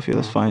and stuff, yeah,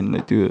 that's fine.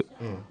 Like, do it.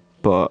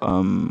 But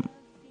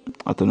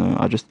I don't know.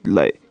 I just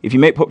like if you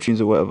make pop tunes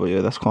or whatever,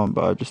 yeah, that's calm.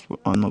 But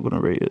I'm not gonna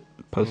rate it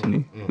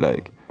personally,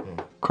 like,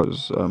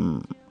 cause I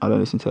don't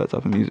listen to that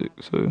type of music.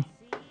 So,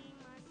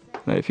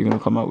 like, if you're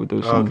gonna come out with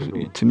those songs, Okay,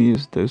 cool. to me,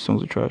 those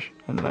songs are trash.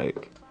 And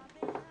like,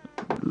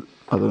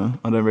 I don't know.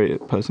 I don't rate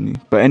it personally.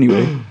 But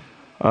anyway,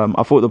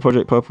 I thought the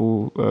Project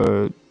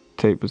Purple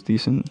tape was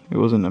decent. It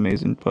wasn't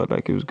amazing, but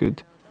like it was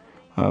good.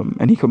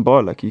 And he can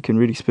bar, like he can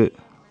really spit.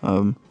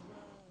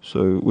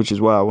 So which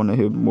is why I want to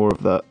hear more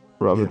of that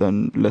rather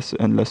than less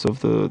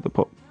of the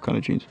pop kind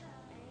of tunes,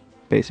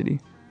 basically.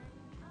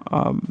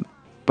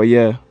 But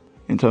yeah,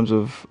 in terms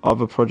of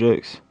other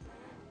projects,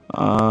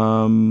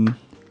 Tiana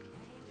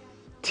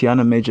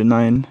Major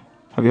 9,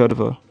 have you heard of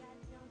her?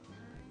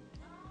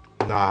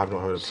 Nah, I've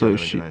not heard of So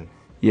Tiana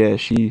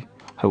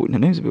her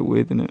name's a bit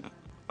weird, isn't it?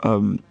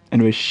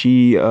 Anyway,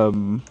 she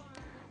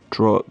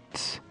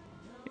dropped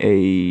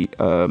a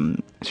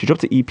she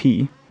dropped an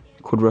EP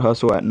called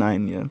Rehearsal at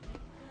 9, yeah,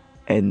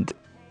 and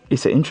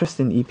it's an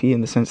interesting EP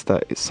in the sense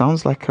that it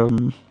sounds like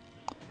the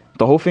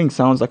whole thing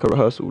sounds like a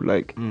rehearsal.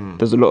 Like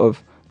there's a lot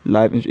of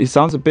live. It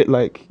sounds a bit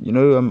like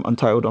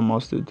Untitled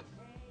Unmastered.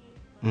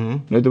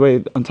 You know the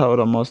way Untitled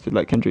Unmastered,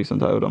 like Kendrick's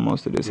Untitled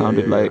Unmastered, it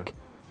sounded like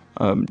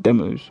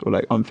demos or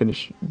like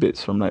unfinished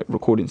bits from like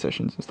recording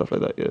sessions and stuff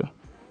like that. Yeah,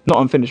 not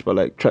unfinished, but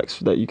like tracks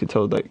that you could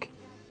tell like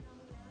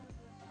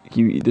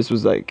this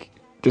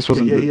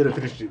wasn't. He hadn't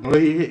finished it. No,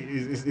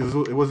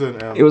 it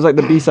wasn't. It was like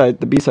the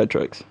B-side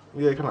tracks.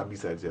 Yeah, kind of like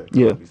B-sides.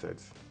 Yeah.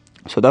 B-sides.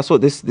 So that's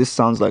what this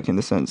sounds like, in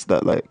the sense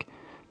that like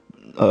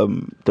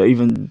there are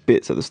even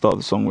bits at the start of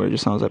the song where it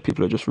just sounds like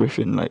people are just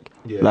riffing, like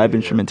live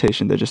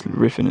instrumentation. They're just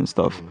riffing and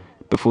stuff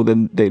before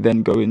they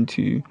then go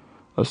into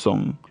a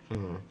song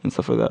and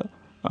stuff like that.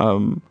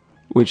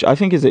 Which I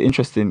think is an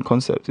interesting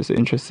concept. It's an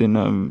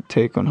interesting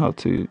take on how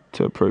to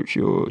approach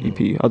your EP.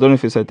 I don't know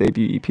if it's a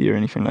debut EP or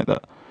anything like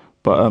that,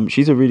 But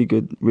she's a really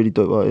good, really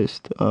dope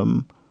artist.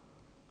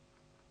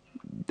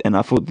 And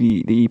I thought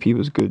the EP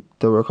was good.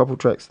 There were a couple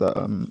tracks that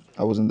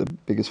I wasn't the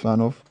biggest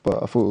fan of,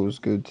 but I thought it was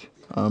good.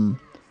 And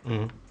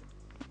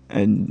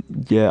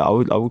yeah, I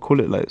would call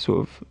it like sort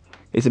of.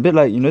 It's a bit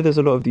like, you know, there's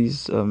a lot of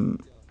these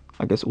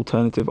I guess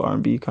alternative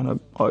R&B kind of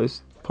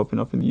artists popping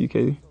up in the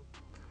UK.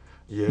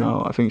 Yeah.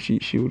 No, I think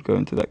she would go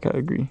into that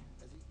category.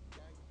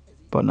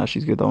 But now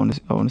she's good. I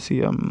want to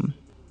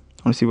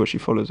see what she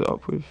follows it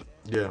up with.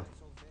 Yeah.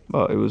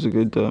 But it was a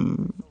good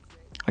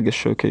I guess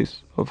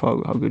showcase of how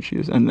good she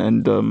is,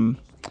 and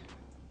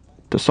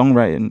the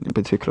songwriting in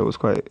particular was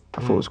quite.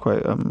 I thought was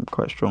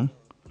quite strong.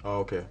 Oh,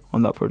 okay.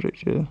 On that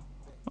project, yeah.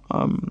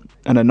 And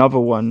another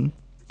one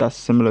that's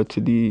similar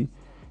to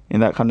in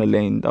that kind of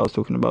lane that I was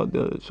talking about,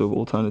 the sort of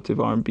alternative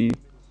R&B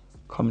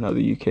coming out of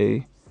the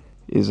UK,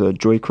 is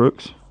Joy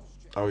Crooks.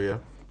 Oh yeah.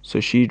 So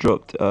she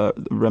dropped the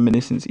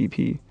Reminiscence EP,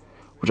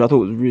 which I thought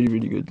was really,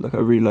 really good. Like, I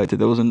really liked it.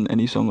 There wasn't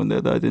any song on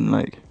there that I didn't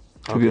like,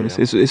 to be honest.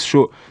 Yeah. It's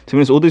short. To be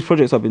honest, all these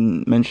projects I've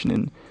been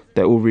mentioning,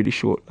 they're all really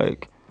short,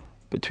 like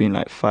between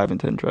like 5 and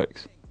 10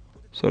 tracks.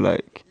 So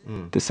like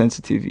the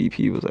Sensitive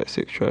EP was like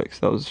 6 tracks.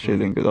 That was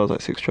Shaylinga. That was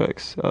like 6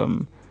 tracks.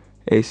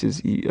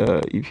 Ace's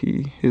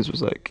EP, his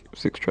was like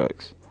 6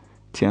 tracks.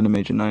 Tiana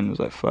Major 9 was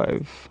like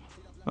 5.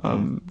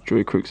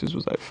 Joy Crooks'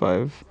 was like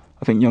 5.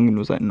 I think Youngin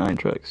was like 9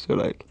 tracks. So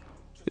like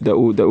they're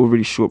all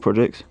really short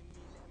projects.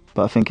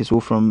 But I think it's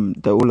all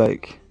they're all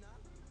like,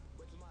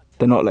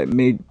 they're not like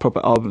made proper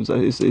albums.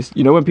 It's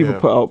you know, when people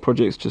put out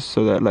projects just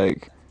so that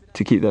like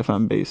to keep their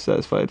fan base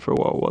satisfied for a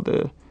while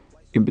they're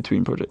in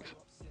between projects.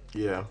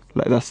 Yeah.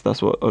 Like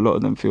that's what a lot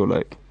of them feel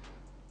like.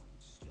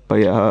 But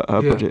yeah,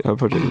 her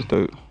project was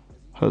dope.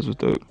 Hers was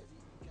dope.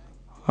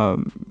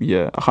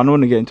 Yeah, I kind of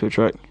want to get into a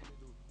track,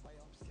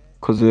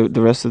 because the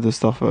rest of the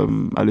stuff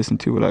I listened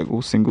to were like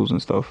all singles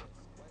and stuff.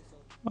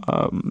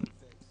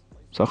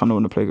 So I kind of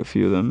want to play a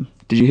few of them.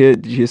 Did you hear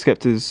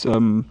Skepta's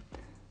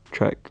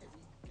track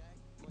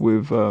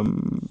with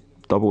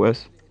Double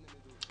S?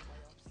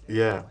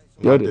 Yeah,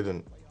 no, I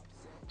didn't.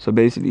 So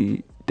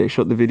basically, they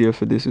shot the video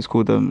for this. It's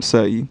called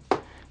 30,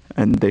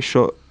 and they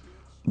shot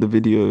the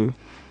video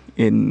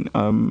in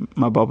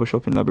my barber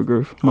shop in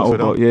Labrador. My old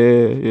barber.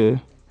 Yeah.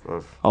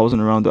 I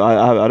wasn't around.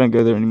 I don't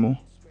go there anymore.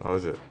 How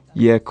is it?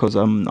 Yeah, cause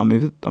I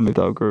moved out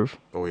of Grove.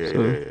 Oh yeah,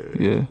 so,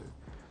 yeah.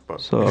 But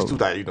so it's too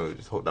that, you know,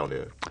 just hold down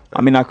there.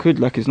 I mean, I could,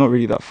 like, it's not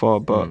really that far,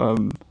 but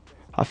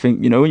I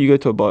think, you know, when you go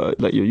to a bar,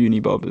 like your uni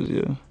barbers,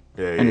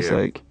 and it's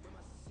like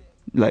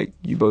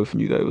you both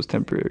knew that it was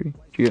temporary.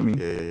 Do you get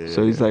me?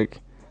 So it's like,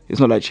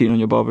 it's not like cheating on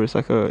your barber. It's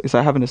like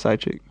having a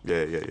side chick.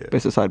 Yeah. But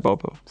it's a side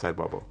barber. Side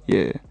barber.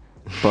 Yeah.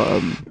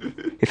 But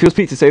it feels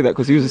peak to say that,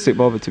 because he was a sick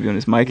barber, to be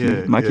honest.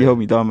 Mikey held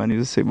me down, man. He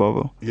was a sick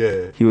barber.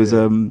 Yeah. He was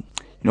you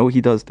know what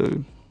he does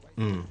though?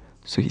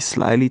 So he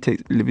slyly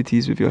takes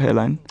liberties with your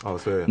hairline. Oh,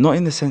 fair. Not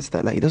in the sense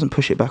that like he doesn't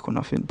push it back or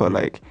nothing, but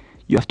like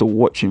you have to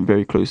watch him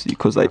very closely,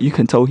 because like you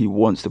can tell he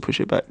wants to push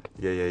it back.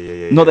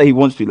 Yeah. Not that he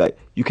wants to, like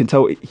you can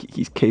tell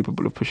he's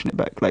capable of pushing it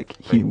back. Like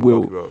he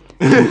will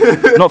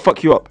not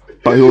fuck you up,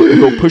 but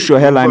he'll push your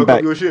hairline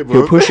back.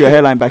 He'll push your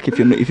hairline back if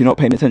you're not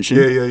paying attention.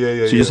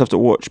 Yeah. So you just have to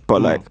watch.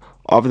 But like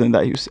other than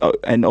that, he was,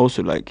 and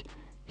also like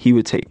he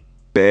would take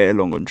bare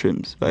long on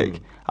trims.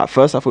 Like at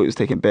first I thought he was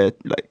taking bare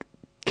like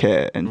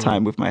care and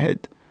time with my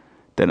head.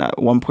 Then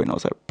at one point I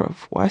was like, bruv,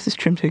 why is this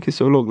trim taking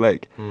so long?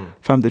 Like,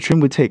 fam, the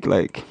trim would take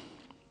like,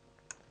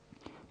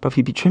 bruv,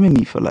 he'd be trimming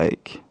me for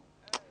like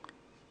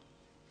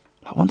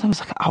one time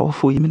it's like an hour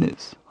 40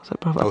 minutes. I was like,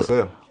 bruv,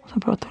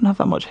 I don't have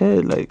that much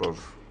hair, like, bruv.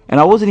 And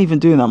I wasn't even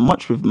doing that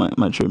much with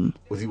my trim.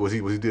 Was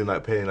he doing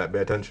like paying like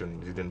bare attention?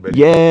 Was he doing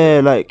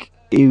bare like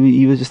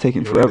he was just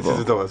taking forever.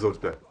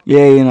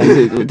 Yeah, you know,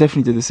 he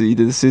definitely did he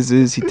did the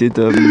scissors, he did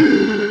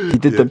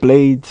the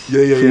blade.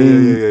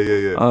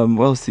 Yeah.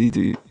 What else did he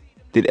do?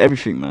 Did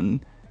everything, man.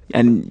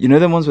 And you know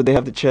them ones where they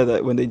have the chair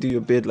that when they do your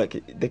beard,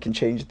 like they can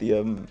change the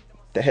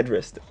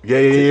headrest. Yeah.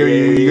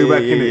 You go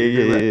back in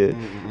it.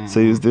 Yeah. So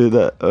he was doing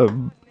that.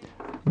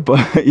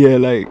 But yeah,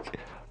 like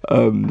I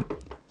don't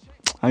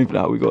even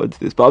know how we got into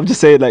this, but I'm just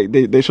saying, like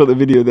they shot the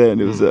video there,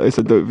 and it's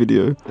a dope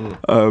video.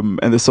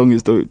 And the song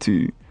is dope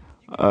too.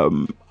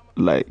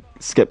 Like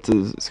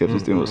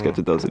Skepta's doing what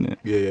Skepta does in it.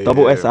 Yeah.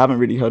 Double S, I haven't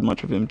really heard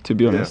much of him, to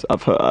be honest.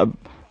 I've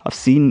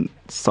seen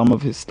some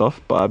of his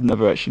stuff, but I've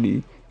never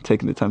actually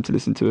taken the time to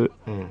listen to it.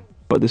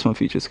 But this one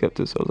features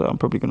Skepta, so I was like, I'm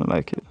probably gonna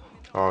like it.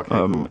 Oh, okay,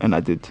 cool. And I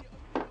did.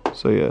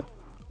 So yeah.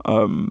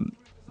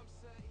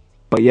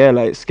 But yeah,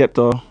 like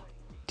Skepta.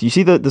 Do you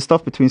see the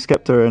stuff between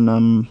Skepta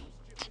and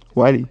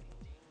Wiley?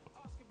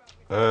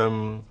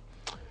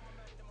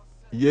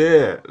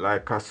 Yeah,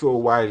 like I saw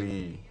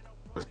Wiley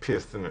was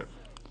pissed, innit?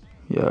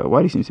 Yeah,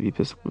 Wiley seems to be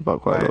pissed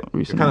about quite a lot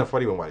recently. It's kind of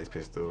funny when Wiley's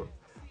pissed though.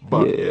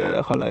 But yeah,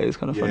 I can't lie, it's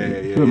kind of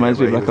funny. He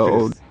reminds me of like an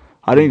old.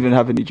 I don't even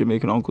have any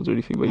Jamaican uncles or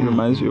anything, but he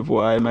reminds me of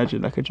what I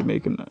imagine like a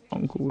Jamaican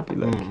uncle would be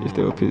like if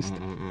they were pissed.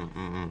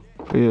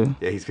 But yeah,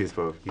 he's pissed,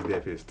 bro. He's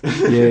bare pissed.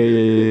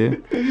 Yeah.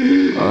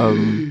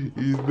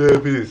 He's bare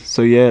pissed.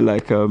 So yeah,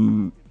 like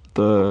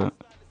the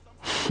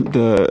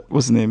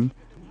what's his name,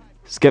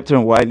 Skepta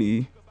and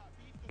Wiley,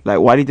 like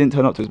Wiley didn't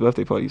turn up to his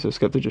birthday party, so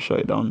Skepta just shut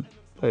it down.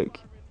 Like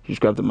he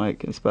just grabbed the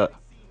mic and spat,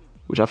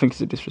 which I think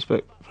is a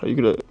disrespect. Like you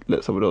could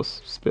let someone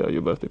else spit at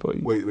your birthday party.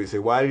 Wait.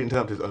 So why didn't turn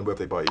up to his own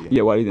birthday party?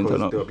 Yeah, Wiley didn't turn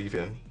Because up. they were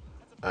beefing.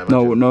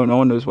 No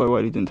one knows why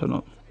Wiley didn't turn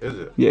up. Is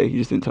it? Yeah, he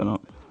just didn't turn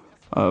up.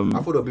 I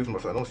thought they were beefing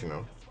with something else, you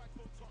know.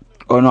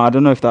 Oh no, I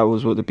don't know if that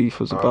was what the beef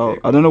was about.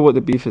 Okay. I don't know what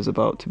the beef is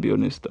about, to be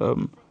honest.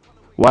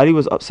 Wiley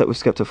was upset with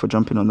Skepta for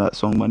jumping on that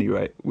song "Money,"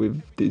 right,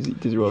 with Dizzy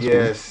Rascal.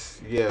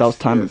 Yes. That was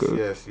time ago.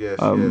 Yes.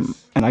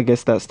 And I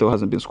guess that still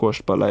hasn't been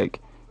squashed. But like,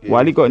 Yeah,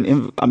 Wiley got yes.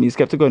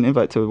 Skepta got an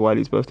invite to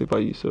Wiley's birthday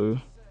party, so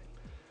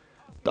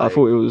I Like-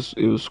 thought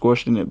it was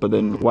squashed in it. But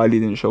then Wiley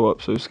didn't show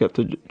up, so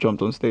Skepta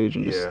jumped on stage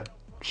and just Yeah.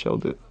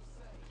 shelled it.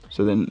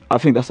 So then I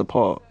think that's a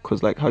part,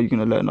 because like, how are you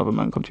gonna let another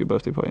man come to your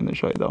birthday party and then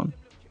shut it down,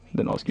 and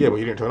then ask you? Yeah, but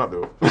you didn't turn up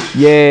though.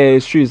 Yeah,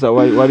 it's true. It's like,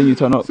 why didn't you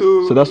turn up?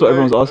 So that's what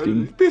everyone's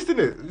asking. He's pissed,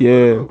 innit?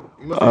 Yeah,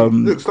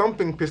 Look,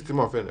 something pissed him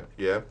off, innit?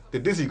 Yeah.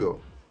 Did Dizzy go?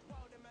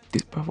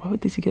 Bro, why would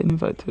Dizzy get an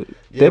invite to it?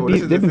 Yeah, well,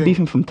 this is They've the been thing.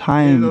 beefing from Yeah,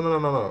 time.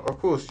 no. Of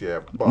course, yeah.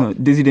 But No,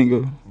 Dizzy didn't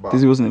go. But-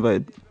 Dizzy wasn't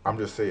invited. I'm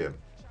just saying,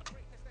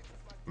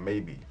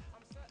 maybe.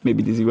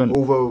 Maybe Dizzy went.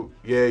 Although,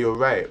 yeah, you're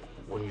right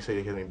when you say he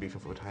hasn't been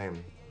beefing for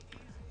time.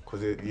 Cause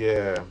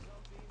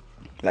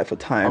Like for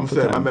time. I'm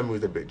saying my memory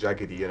is a bit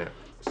jaggedy, innit?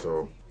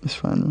 So It's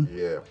fine, man.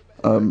 yeah.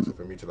 Um, So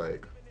for me to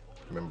like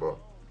remember,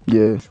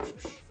 Yeah.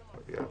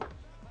 yeah.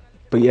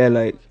 But yeah,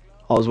 like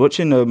I was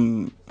watching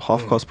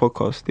Half Cast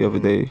podcast the other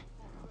day.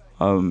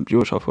 Do you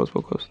watch Half Cast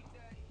podcast?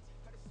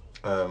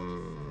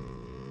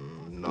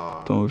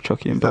 Nah. The one with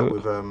Chucky Is and that Poet.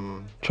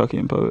 with Chucky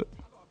and Poet.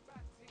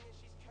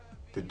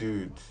 the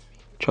dude?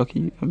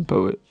 Chucky and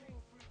Poet.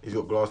 He's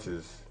got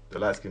glasses. The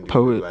light skinned dude.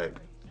 Poet. Like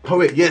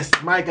Poet. Yes,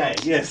 my guy.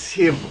 Yes,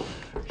 him.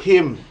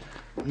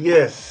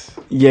 Yes.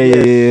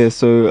 Yeah.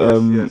 So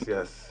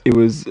Yes. it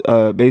was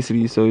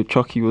basically, so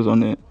Chucky was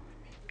on it,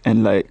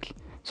 and like,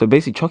 so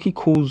basically Chucky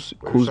calls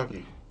Where's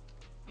Chucky?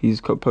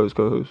 he's Poet's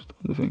co-host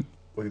on the thing.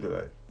 What do you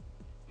look like?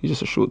 He's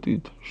just a short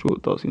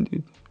dark-skinned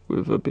dude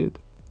with a beard.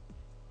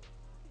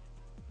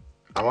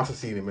 I must have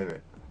seen him in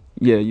it.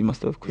 Yeah, you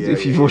must have, because Yeah,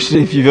 if you've yeah, watched yeah,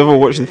 it, if you've yeah, ever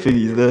watched yeah, the thing, yeah,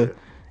 he's yeah, there. yeah.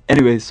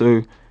 Anyway,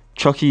 so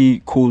Chucky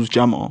calls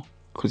Jammer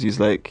because he's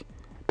like,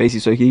 basically,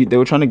 so they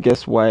were trying to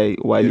guess why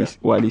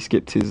Wiley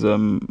skipped his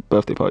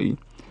birthday party,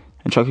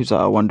 and Chucky was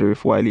like, I wonder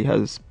if Wiley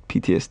has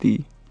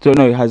PTSD. So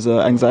no, he has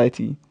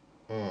anxiety.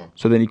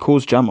 So then he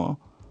calls Jammer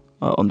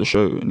on the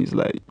show, and he's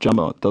like,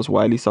 Jammer, does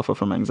Wiley suffer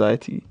from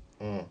anxiety?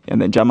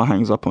 And then Jammer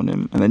hangs up on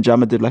him, and then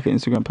Jammer did like an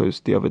Instagram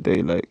post the other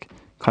day, like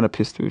kind of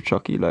pissed with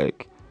Chucky,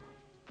 like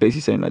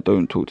basically saying like,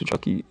 don't talk to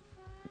Chucky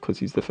because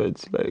he's the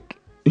feds. Like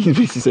he's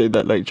basically saying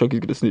that like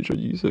Chucky's gonna snitch on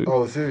you. So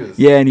Oh, serious?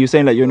 yeah, and he was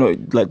saying like, you're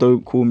not like,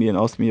 don't call me and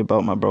ask me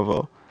about my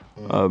brother,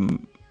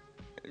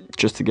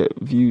 just to get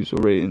views or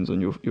ratings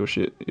on your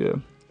shit. Yeah.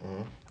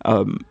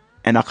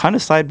 And I kind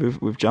of side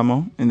with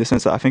Jammer in the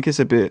sense that I think it's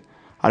a bit.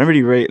 I don't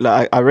really rate,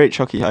 like I rate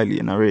Chucky highly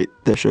and I rate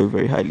their show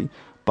very highly,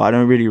 but I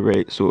don't really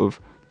rate sort of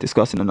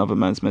discussing another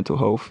man's mental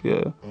health,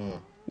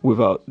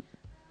 without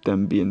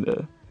them being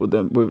there, with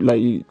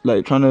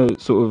like trying to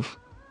sort of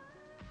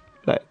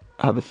like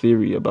have a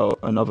theory about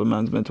another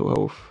man's mental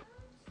health,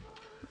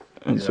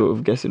 and sort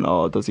of guessing,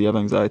 does he have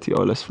anxiety?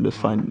 Let's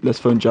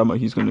phone Jammer.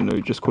 He's gonna know.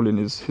 Just calling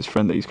his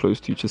friend that he's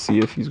close to see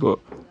if he's got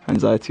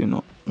anxiety or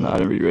not. Like, I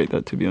don't really rate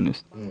that, to be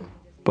honest.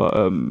 But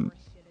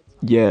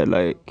yeah,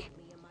 like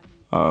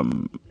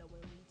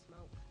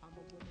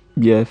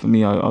yeah, for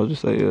me, I'll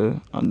just say I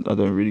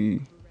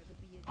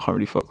can't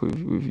really fuck with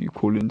you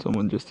calling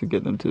someone just to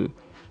get them to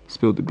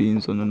spill the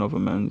beans on another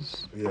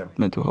man's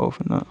mental health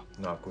and that.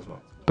 No, of course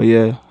not. But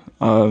yeah,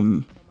 I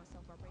kind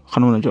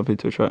of want to jump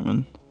into a track,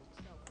 man.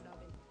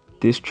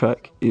 This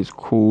track is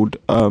called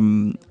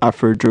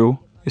Afro Drill.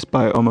 It's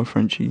by Omar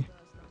Frenchie.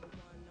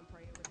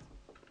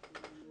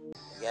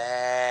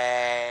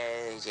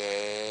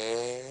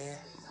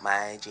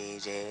 My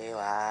GG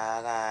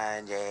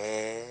Wagon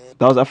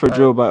That was Afro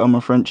Drill by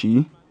Omar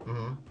Frenchie.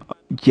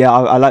 Yeah,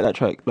 I like that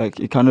track. Like,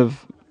 it kind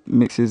of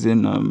mixes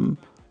in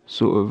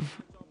sort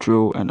of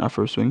drill and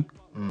Afro swing,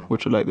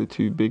 which are like the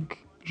two big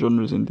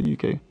genres in the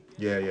UK.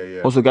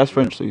 Yeah. Also, the guy's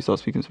French, so he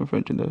starts speaking some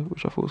French in there,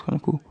 which I thought was kind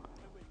of cool.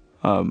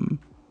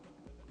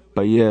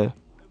 But yeah,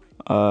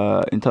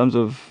 in terms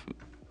of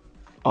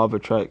other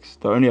tracks,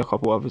 there are only a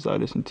couple others that I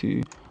listen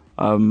to.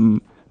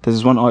 There's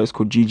this one artist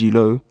called Gigi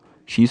Low.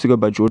 She used to go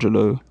by Georgia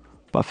Low,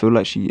 but I feel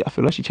like she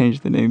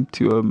changed the name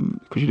to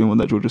because she didn't want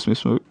that Georgia Smith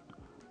smoke.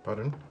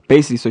 Pardon?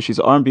 Basically, so she's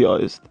an R&B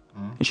artist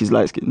and she's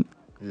light skinned.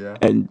 Yeah.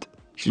 And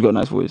she's got a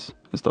nice voice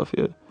and stuff,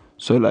 yeah.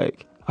 So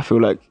like, I feel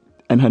like,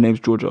 and her name's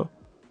Georgia.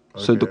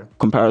 So the Okay.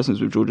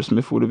 comparisons with Georgia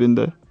Smith would have been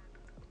there.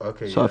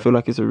 Okay. So I feel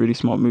like it's a really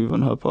smart move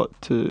on her part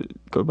to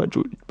go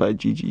by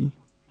Gigi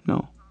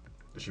now.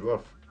 Is she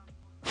rough?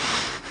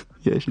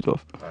 Yeah, she's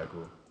off. Alright,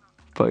 cool.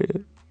 But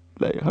yeah,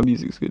 like her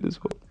music's good as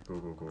well.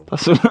 Cool.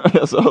 That's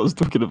what I was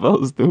talking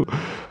about still.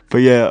 But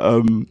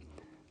yeah,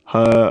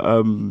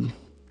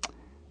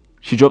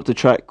 she dropped a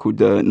track called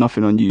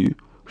Nothing on You,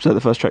 which is like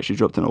the first track she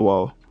dropped in a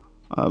while.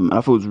 And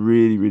I thought it was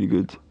really, really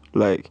good.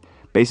 Like,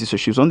 basically, so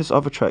she was on this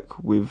other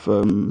track with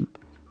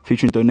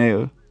featuring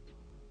Doneo.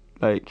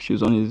 Like she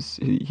was on his,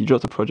 he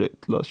dropped a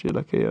project last year,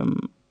 like a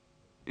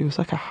it was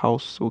like a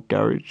house or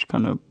garage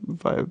kind of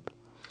vibe.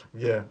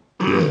 Yeah.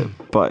 Yeah,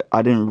 but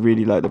I didn't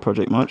really like the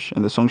project much,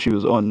 and the song she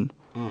was on,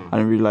 I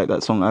didn't really like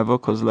that song either,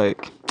 cause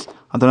like,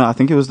 I don't know, I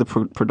think it was the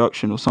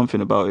production or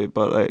something about it,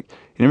 but like, it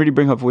didn't really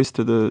bring her voice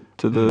to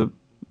the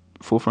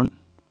forefront.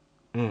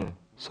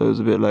 So it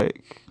was a bit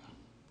like,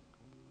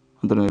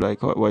 I don't know,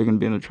 like, why are you gonna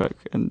be on a track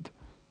and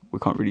we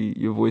can't really,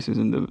 your voice is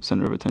in the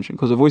center of attention,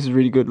 because the voice is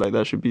really good, like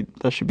that should be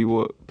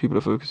what people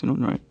are focusing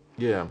on, right?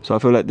 Yeah. So I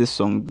feel like this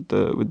song,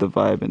 with the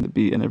vibe and the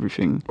beat and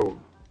everything, Oh,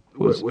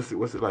 what's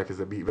it like? Is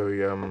the beat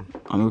very I mean,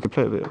 we could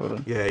play a bit. Hold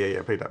on.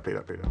 Yeah. Play that.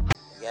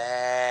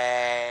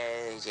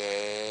 Yeah,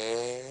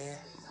 yeah,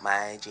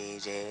 my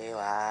GG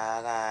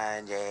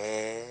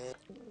와간제.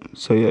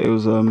 So yeah, it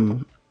was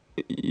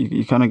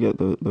you kind of get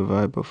the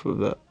vibe off of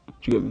that.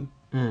 Do you get me?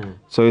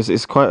 So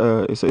it's quite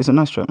it's a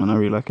nice track, man. I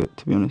really like it,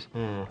 to be honest.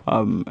 And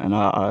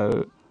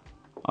I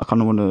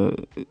kind of want to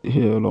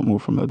hear a lot more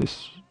from her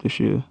this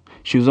year.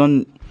 She was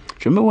on.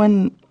 Do you remember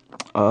when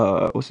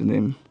what's his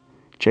name?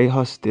 Jay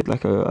Huss did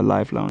like a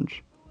live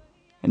lounge,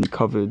 and he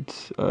covered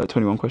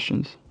 21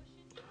 Questions.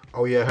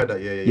 Oh yeah, I heard that.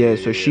 Yeah.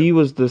 So she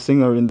was the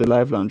singer in the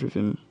live lounge with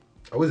him.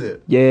 Oh, is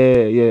it?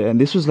 Yeah.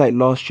 And this was like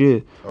last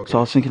year. Okay. So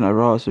I was thinking like,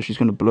 rah, so she's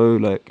gonna blow,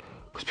 like,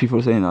 because people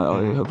are saying like,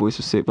 oh, her voice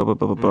is sick, blah blah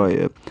blah blah blah.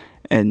 Yeah.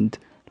 And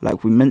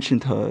like we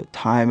mentioned her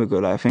time ago.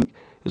 Like I think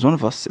it was one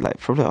of us, like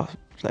probably our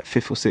like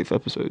 5th or 6th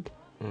episode.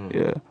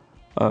 Yeah.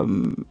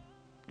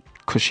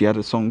 Because she had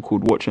a song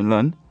called Watch and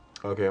Learn.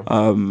 Okay.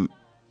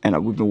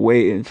 And we've been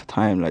waiting for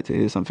time, like, to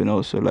hear something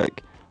else. So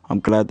like, I'm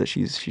glad that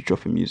she's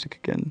dropping music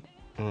again.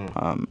 And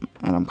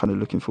I'm kind of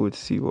looking forward to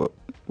see what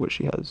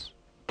she has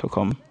to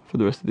come for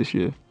the rest of this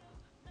year.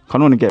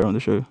 Kind of want to get her on the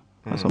show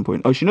at some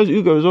point. Oh, she knows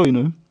Ugo as well, you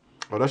know.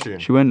 Oh, does she?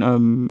 She went,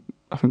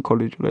 I think,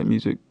 college or like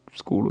music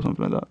school or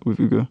something like that with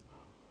Ugo.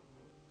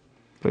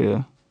 But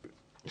yeah,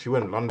 She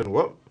went London.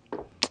 What?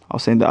 I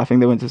was saying that I think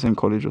they went to the same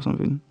college or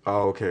something,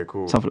 Oh, okay,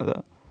 cool. something like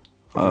that.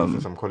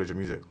 For some college of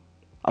music.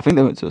 I think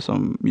they went to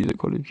some music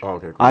college. Oh,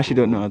 okay. Cool, I actually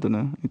cool, don't know. I don't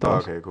know. It Oh,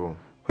 does. okay, cool.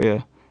 But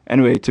yeah.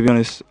 Anyway, to be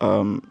honest,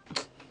 kind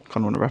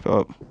of want to wrap it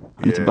up.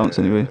 I need to bounce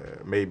anyway.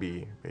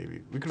 Maybe.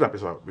 We could wrap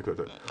this up. We got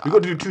to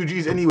do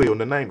 2Gs anyway on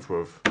the 9th,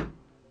 bro.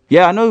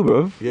 Yeah, I know,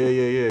 bro.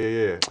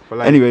 Yeah. But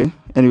like, Anyway.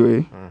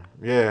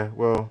 yeah,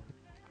 well.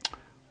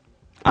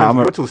 I'm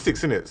we've got till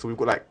 6, innit? So we've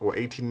got like,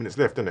 18 minutes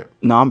left, innit?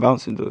 No, I'm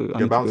bouncing though.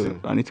 You're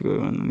bouncing? I need to go,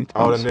 man. I need to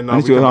Oh, bounce. then I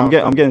need we to go. can I'm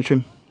bounce getting a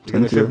trim. You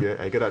get the trim, yeah?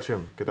 Hey, get that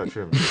trim.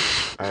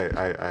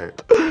 I.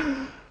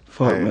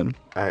 Fuck, Aye, man.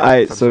 aye,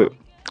 Alright, that's so it.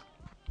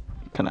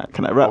 can I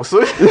rap? Oh,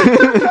 sorry.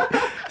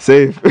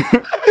 Safe.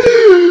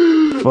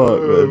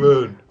 Fuck,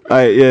 man.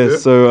 Alright, yeah.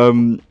 So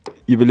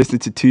you've been listening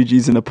to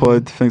 2Gs in a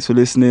Pod. Thanks for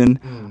listening.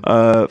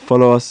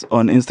 Follow us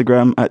on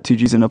Instagram at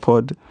 2Gs in a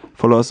Pod.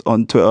 Follow us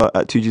on Twitter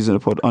at 2Gs in a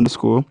Pod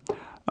 _.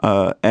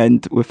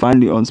 And we're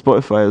finally on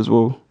Spotify as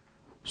well.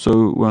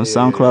 So we're on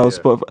SoundCloud,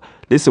 Spotify.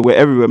 Listen, we're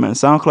everywhere, man.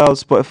 SoundCloud,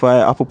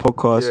 Spotify, Apple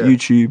Podcasts,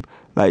 YouTube.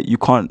 Like, you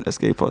can't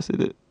escape us,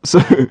 in it. So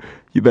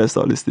you better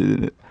start listening,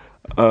 in it.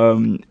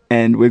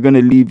 And we're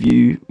gonna leave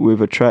you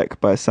with a track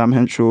by Sam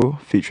Henshaw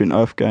featuring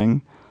Earth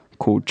Gang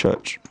called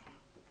Church.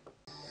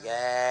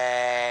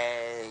 Yeah,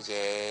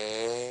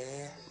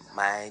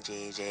 my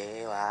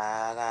GG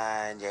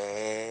와간제.